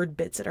Welsh word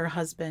bits at her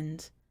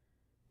husband.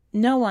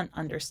 No one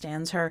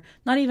understands her,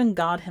 not even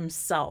God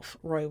himself,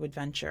 Roy would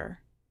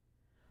venture.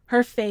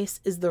 Her face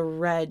is the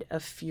red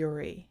of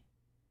fury,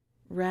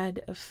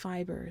 red of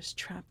fibers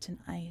trapped in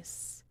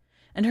ice,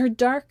 and her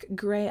dark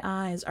gray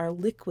eyes are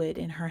liquid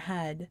in her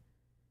head.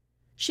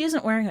 She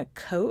isn't wearing a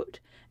coat,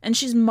 and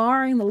she's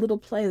marring the little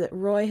play that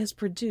Roy has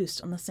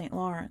produced on the St.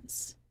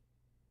 Lawrence.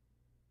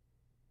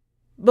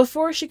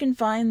 Before she can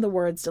find the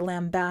words to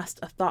lambast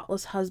a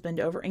thoughtless husband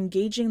over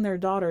engaging their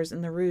daughters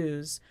in the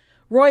ruse,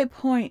 Roy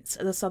points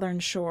at the southern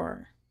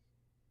shore.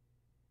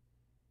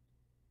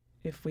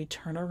 If we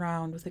turn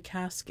around with a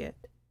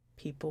casket,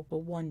 people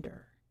will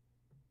wonder.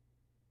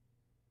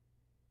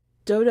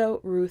 Dodo,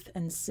 Ruth,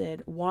 and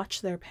Sid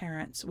watch their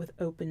parents with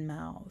open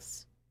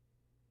mouths.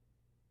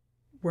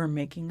 We're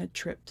making a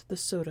trip to the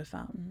soda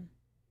fountain.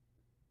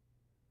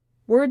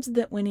 Words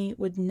that Winnie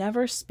would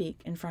never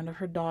speak in front of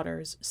her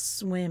daughters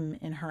swim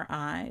in her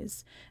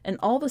eyes, and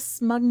all the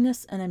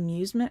smugness and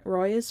amusement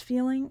Roy is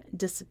feeling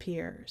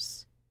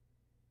disappears.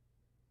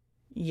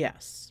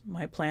 Yes,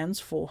 my plan's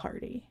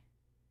foolhardy.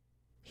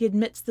 He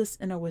admits this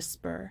in a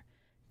whisper,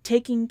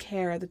 taking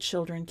care the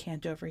children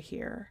can't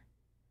overhear.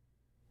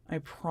 I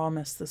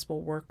promise this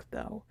will work,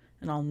 though,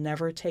 and I'll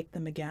never take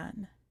them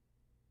again.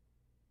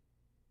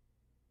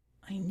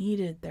 I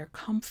needed their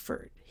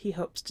comfort, he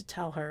hopes to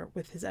tell her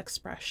with his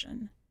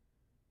expression,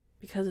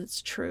 because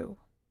it's true.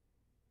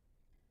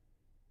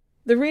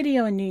 The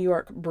radio in New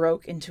York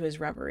broke into his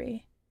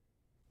reverie.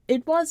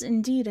 It was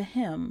indeed a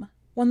hymn,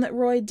 one that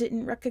Roy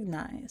didn't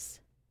recognize.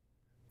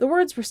 The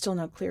words were still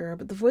no clearer,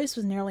 but the voice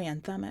was nearly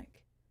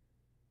anthemic.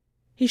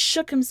 He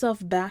shook himself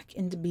back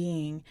into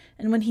being,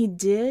 and when he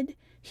did,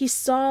 he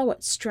saw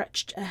what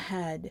stretched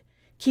ahead,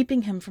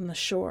 keeping him from the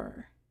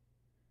shore.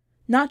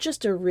 Not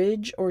just a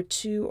ridge or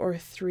two or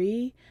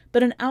three,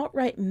 but an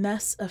outright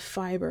mess of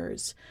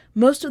fibers,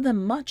 most of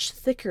them much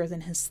thicker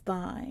than his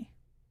thigh.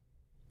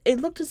 It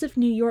looked as if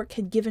New York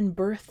had given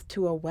birth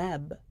to a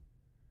web.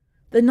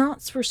 The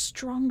knots were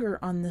stronger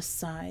on this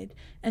side,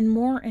 and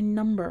more in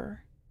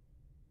number.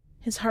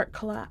 His heart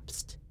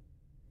collapsed.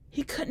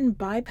 He couldn't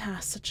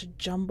bypass such a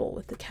jumble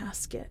with the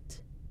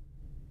casket.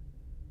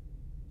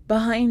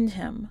 Behind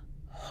him,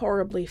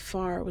 horribly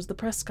far, was the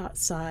Prescott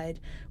side,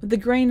 with the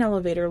grain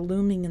elevator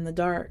looming in the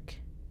dark.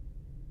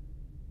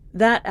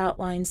 That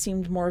outline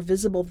seemed more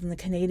visible than the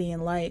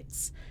Canadian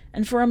lights,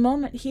 and for a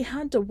moment he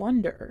had to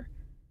wonder,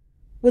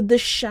 would the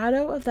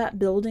shadow of that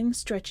building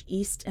stretch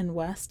east and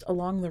west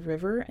along the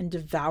river and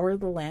devour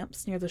the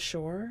lamps near the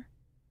shore?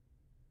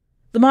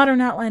 The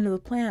modern outline of the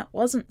plant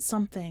wasn't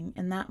something,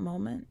 in that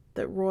moment,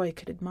 that Roy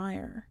could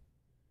admire.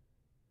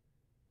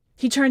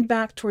 He turned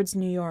back towards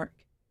New York.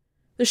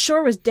 The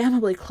shore was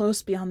damnably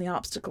close beyond the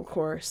obstacle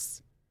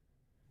course.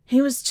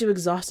 He was too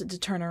exhausted to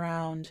turn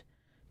around,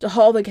 to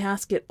haul the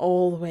casket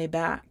all the way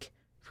back,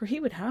 for he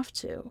would have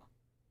to.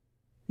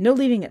 No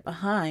leaving it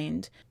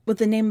behind, with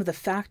the name of the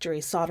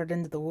factory soldered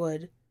into the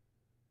wood.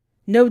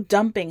 No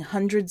dumping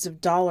hundreds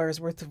of dollars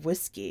worth of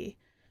whiskey,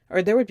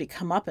 or there would be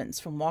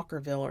comeuppance from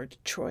Walkerville or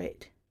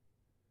Detroit.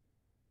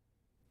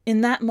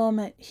 In that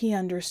moment, he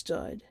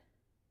understood.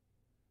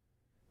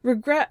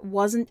 Regret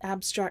wasn't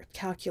abstract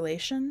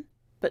calculation,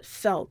 but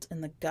felt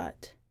in the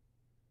gut.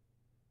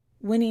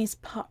 Winnie's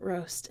pot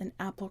roast and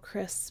apple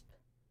crisp,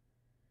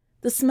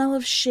 the smell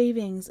of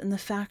shavings in the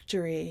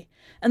factory,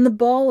 and the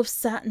ball of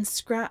satin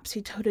scraps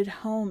he toted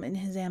home in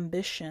his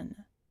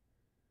ambition.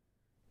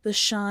 The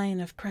shine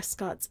of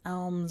Prescott's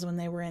elms when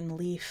they were in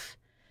leaf,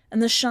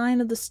 and the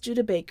shine of the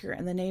Studebaker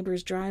in the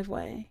neighbor's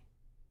driveway.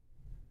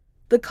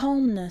 The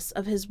calmness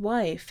of his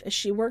wife as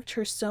she worked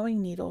her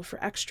sewing needle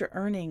for extra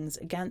earnings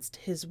against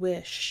his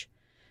wish,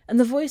 and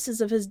the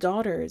voices of his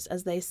daughters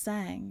as they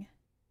sang.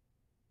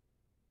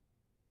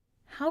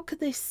 How could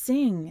they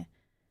sing?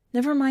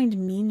 Never mind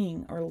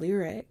meaning or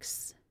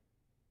lyrics.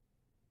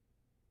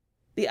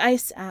 The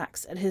ice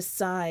axe at his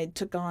side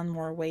took on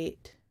more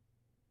weight.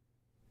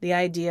 The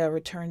idea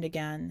returned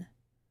again.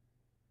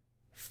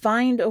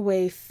 find a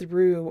way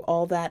through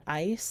all that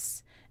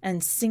ice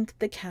and sink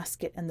the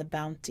casket and the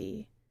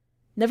bounty.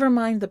 Never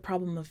mind the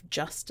problem of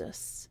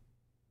justice.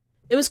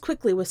 It was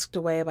quickly whisked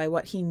away by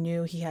what he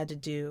knew he had to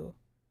do.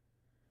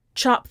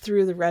 Chop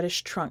through the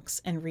reddish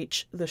trunks and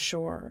reach the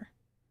shore.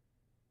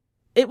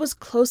 It was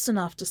close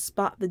enough to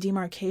spot the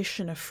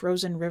demarcation of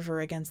frozen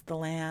river against the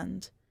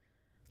land.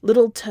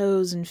 Little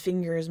toes and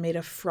fingers made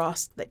of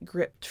frost that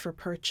gripped for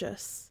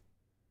purchase.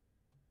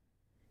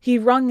 He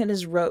wrung at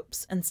his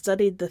ropes and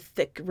studied the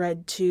thick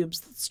red tubes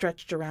that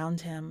stretched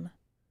around him.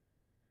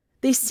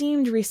 They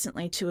seemed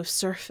recently to have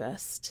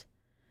surfaced.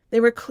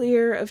 They were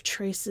clear of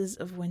traces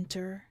of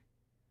winter.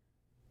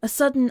 A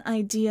sudden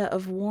idea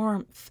of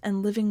warmth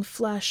and living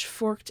flesh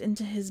forked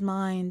into his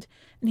mind,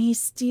 and he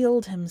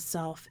steeled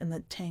himself in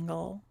the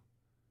tangle.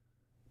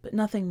 But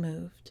nothing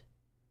moved.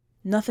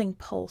 Nothing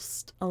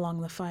pulsed along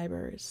the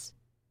fibers.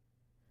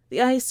 The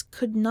ice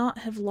could not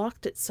have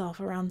locked itself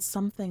around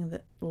something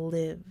that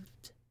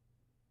lived.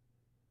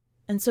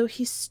 And so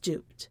he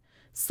stooped,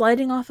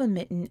 sliding off a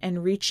mitten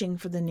and reaching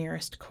for the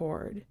nearest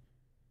cord.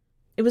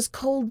 It was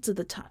cold to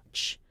the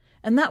touch,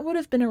 and that would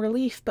have been a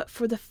relief but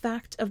for the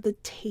fact of the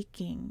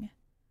taking.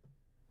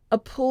 A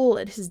pull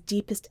at his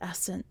deepest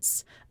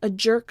essence, a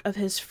jerk of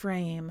his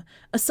frame,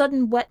 a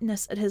sudden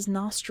wetness at his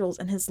nostrils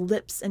and his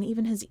lips and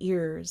even his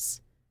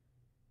ears.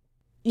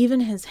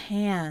 Even his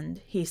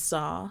hand, he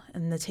saw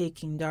in the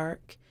taking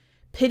dark,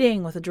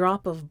 pitting with a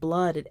drop of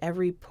blood at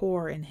every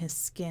pore in his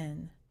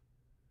skin.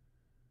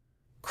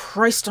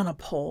 Christ on a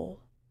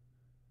pole!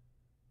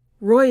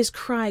 Roy's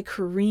cry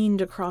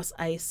careened across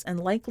ice and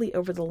likely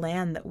over the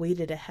land that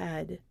waited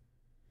ahead.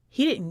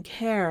 He didn't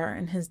care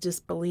in his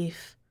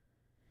disbelief.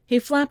 He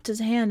flapped his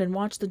hand and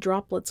watched the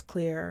droplets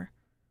clear.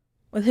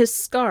 With his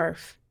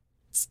scarf,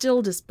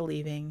 still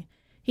disbelieving,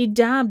 he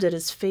dabbed at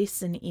his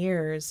face and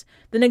ears,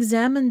 then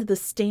examined the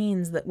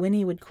stains that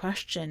Winnie would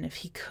question if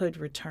he could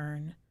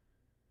return.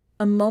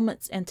 A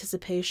moment's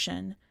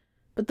anticipation,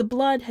 but the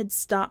blood had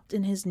stopped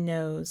in his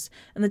nose,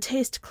 and the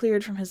taste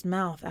cleared from his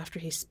mouth after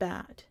he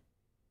spat.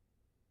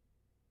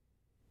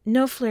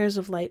 No flares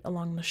of light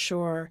along the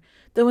shore,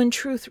 though in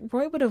truth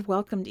Roy would have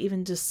welcomed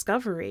even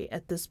discovery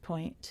at this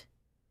point.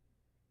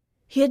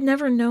 He had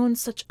never known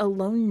such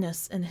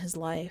aloneness in his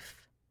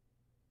life.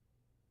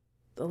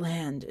 The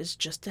land is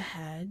just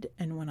ahead,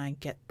 and when I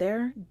get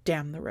there,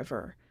 damn the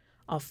river.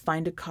 I'll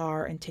find a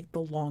car and take the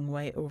long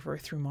way over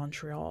through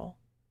Montreal.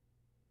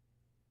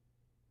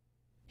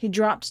 He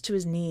dropped to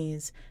his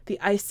knees, the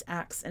ice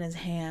axe in his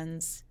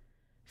hands.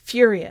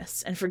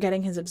 Furious and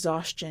forgetting his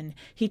exhaustion,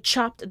 he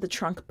chopped at the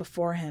trunk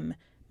before him,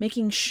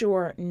 making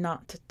sure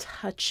not to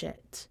touch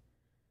it.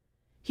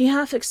 He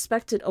half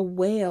expected a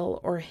wail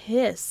or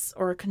hiss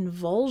or a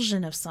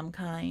convulsion of some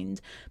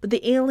kind, but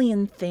the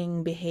alien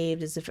thing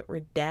behaved as if it were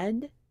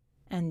dead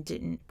and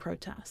didn't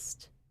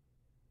protest.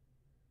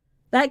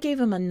 That gave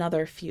him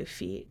another few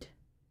feet.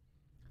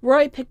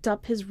 Roy picked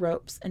up his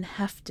ropes and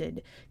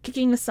hefted,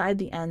 kicking aside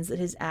the ends that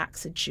his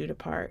axe had chewed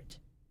apart.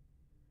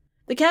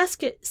 The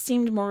casket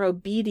seemed more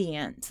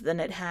obedient than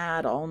it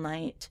had all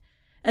night,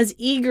 as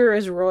eager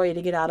as Roy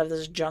to get out of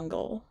this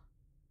jungle.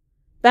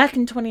 Back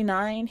in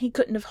 29, he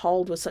couldn't have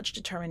hauled with such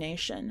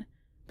determination,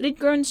 but he'd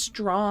grown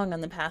strong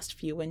in the past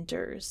few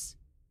winters.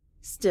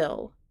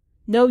 Still,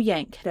 no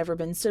yank had ever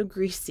been so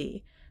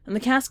greasy, and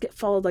the casket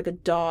followed like a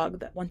dog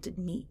that wanted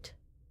meat.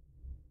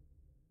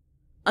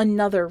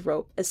 Another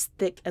rope as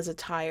thick as a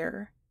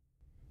tire.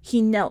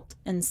 He knelt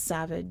and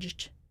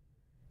savaged.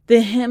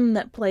 The hymn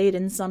that played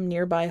in some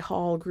nearby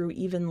hall grew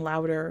even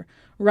louder,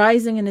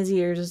 rising in his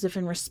ears as if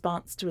in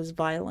response to his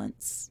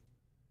violence.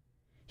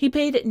 He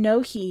paid it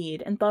no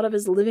heed and thought of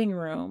his living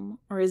room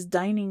or his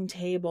dining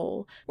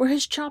table, where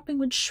his chopping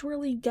would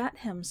surely get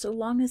him so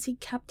long as he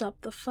kept up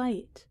the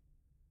fight.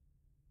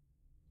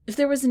 If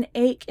there was an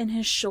ache in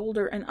his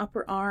shoulder and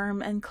upper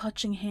arm and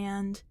clutching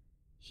hand,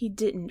 he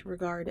didn't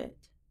regard it.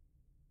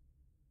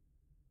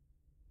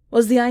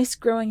 Was the ice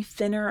growing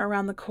thinner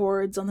around the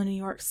cords on the New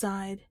York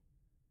side?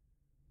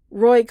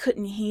 Roy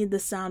couldn't heed the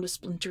sound of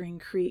splintering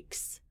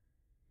creaks.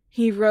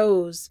 He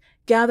rose,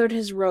 gathered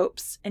his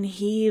ropes, and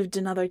heaved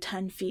another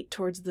 10 feet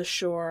towards the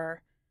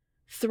shore,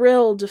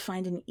 thrilled to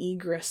find an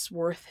egress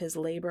worth his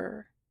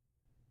labor.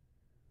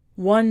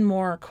 One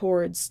more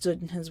cord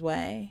stood in his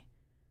way.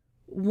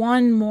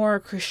 One more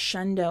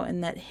crescendo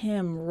in that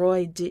hymn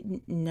Roy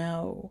didn't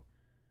know.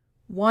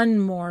 One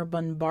more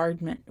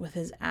bombardment with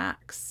his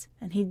axe,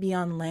 and he'd be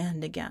on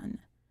land again,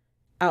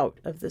 out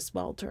of this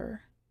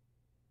welter.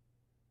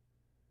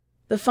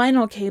 The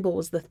final cable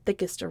was the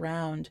thickest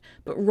around,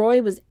 but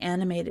Roy was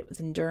animated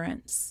with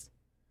endurance.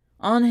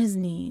 On his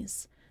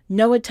knees,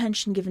 no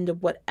attention given to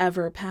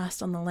whatever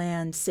passed on the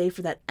land save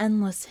for that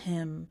endless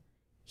hymn,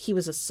 he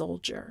was a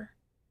soldier.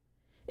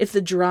 If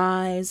the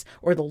Drys,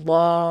 or the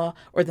law,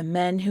 or the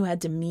men who had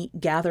to meet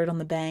gathered on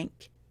the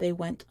bank, they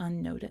went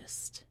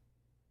unnoticed.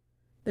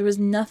 There was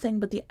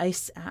nothing but the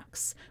ice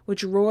axe,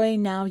 which Roy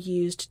now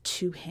used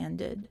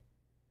two-handed.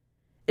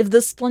 If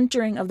the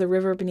splintering of the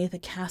river beneath a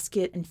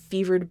casket and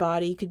fevered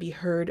body could be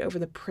heard over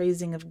the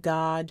praising of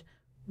God,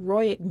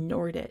 Roy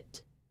ignored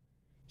it.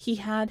 He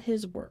had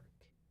his work,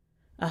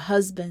 a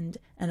husband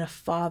and a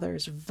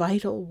father's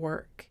vital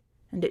work,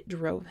 and it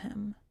drove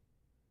him.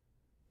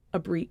 A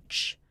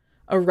breach,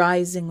 a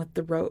rising with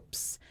the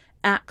ropes,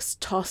 axe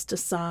tossed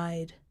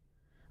aside.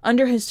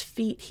 Under his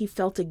feet he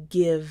felt a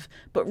give,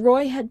 but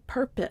Roy had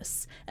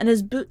purpose, and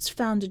his boots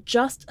found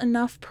just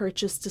enough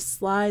purchase to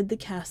slide the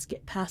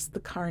casket past the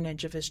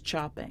carnage of his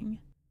chopping.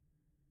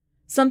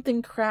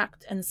 Something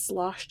cracked and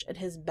sloshed at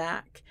his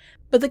back,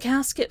 but the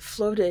casket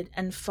floated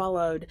and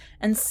followed,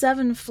 and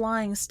 7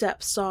 flying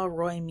steps saw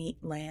Roy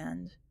meet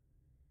land.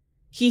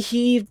 He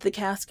heaved the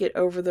casket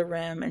over the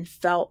rim and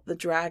felt the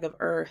drag of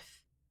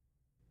earth.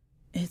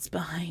 "It's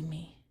behind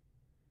me."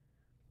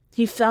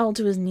 He fell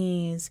to his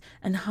knees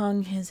and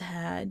hung his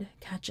head,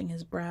 catching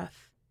his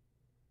breath.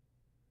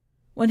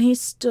 When he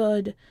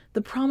stood,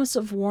 the promise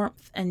of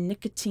warmth and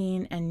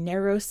nicotine and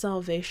narrow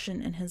salvation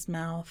in his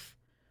mouth,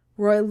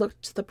 Roy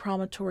looked to the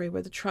promontory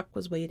where the truck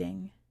was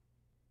waiting.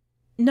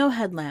 No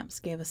headlamps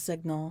gave a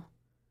signal.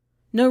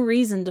 No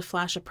reason to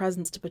flash a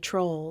presence to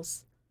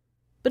patrols.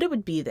 But it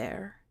would be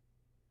there.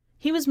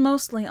 He was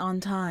mostly on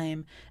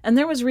time, and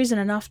there was reason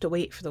enough to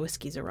wait for the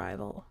whiskey's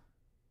arrival.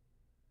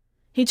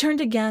 He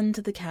turned again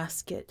to the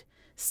casket,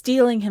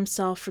 steeling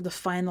himself for the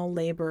final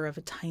labor of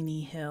a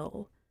tiny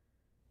hill.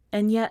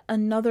 And yet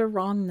another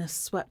wrongness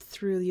swept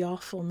through the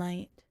awful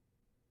night.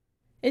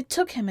 It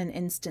took him an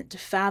instant to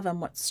fathom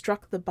what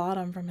struck the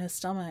bottom from his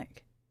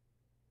stomach.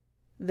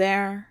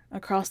 There,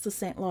 across the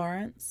St.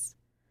 Lawrence,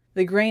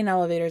 the grain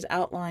elevator's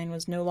outline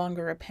was no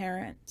longer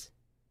apparent,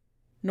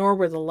 nor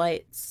were the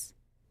lights,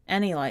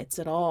 any lights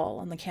at all,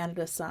 on the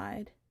Canada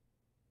side.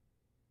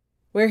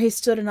 Where he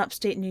stood in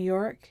upstate New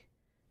York,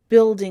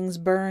 buildings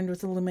burned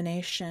with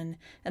illumination,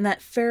 and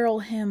that feral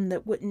hymn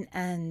that wouldn't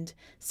end,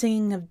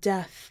 singing of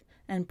death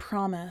and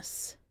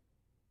promise.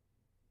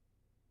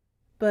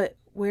 But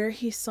where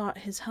he sought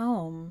his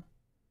home,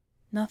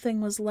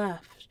 nothing was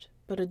left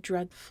but a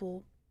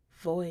dreadful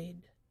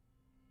void.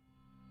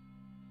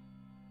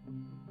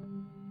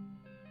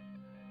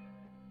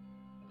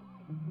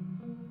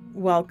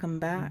 Welcome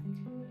back.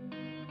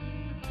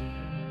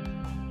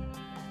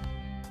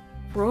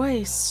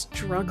 Roy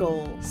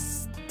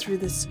struggles through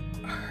this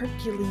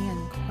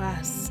Herculean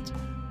quest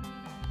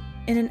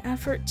in an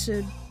effort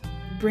to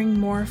bring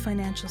more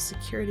financial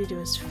security to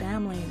his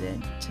family,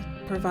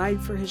 to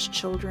provide for his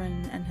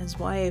children and his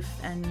wife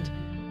and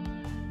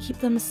keep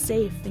them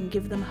safe and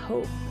give them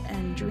hope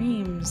and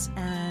dreams,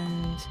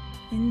 and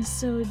in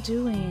so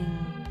doing,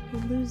 he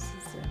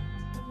loses it.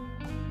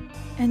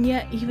 And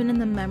yet, even in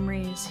the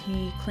memories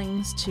he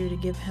clings to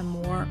give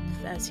him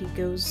warmth as he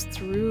goes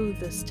through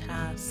this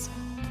task,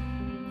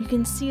 you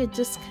can see a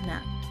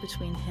disconnect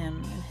between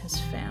him and his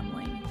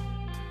family.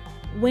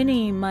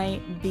 Winnie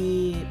might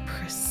be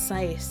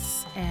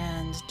precise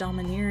and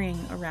domineering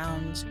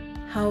around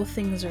how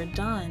things are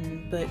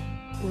done, but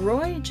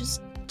Roy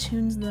just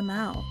tunes them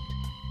out.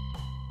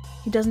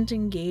 He doesn't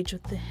engage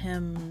with the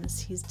hymns,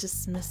 he's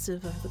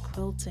dismissive of the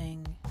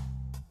quilting.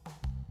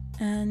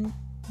 And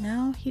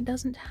now he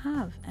doesn't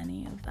have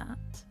any of that.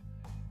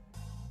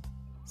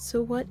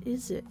 So what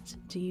is it,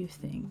 do you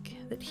think,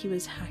 that he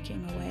was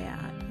hacking away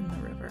at in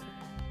the river?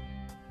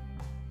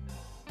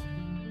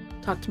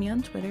 Talk to me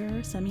on Twitter,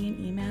 or send me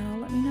an email,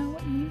 let me know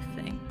what you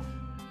think.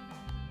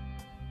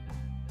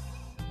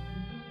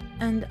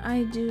 And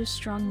I do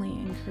strongly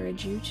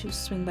encourage you to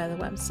swing by the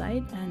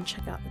website and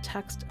check out the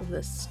text of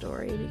this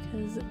story,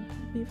 because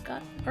we've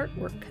got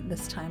artwork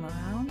this time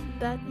around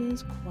that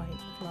is quite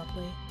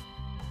lovely.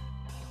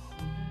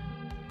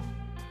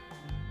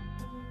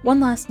 One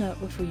last note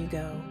before you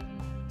go.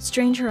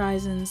 Strange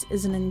Horizons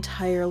is an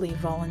entirely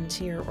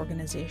volunteer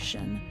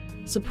organization,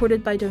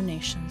 supported by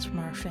donations from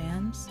our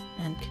fans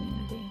and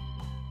community.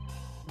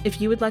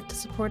 If you would like to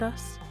support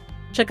us,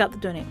 check out the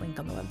donate link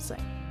on the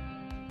website.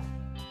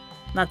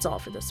 That's all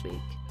for this week.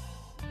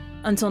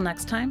 Until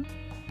next time,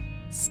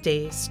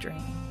 stay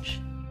strange.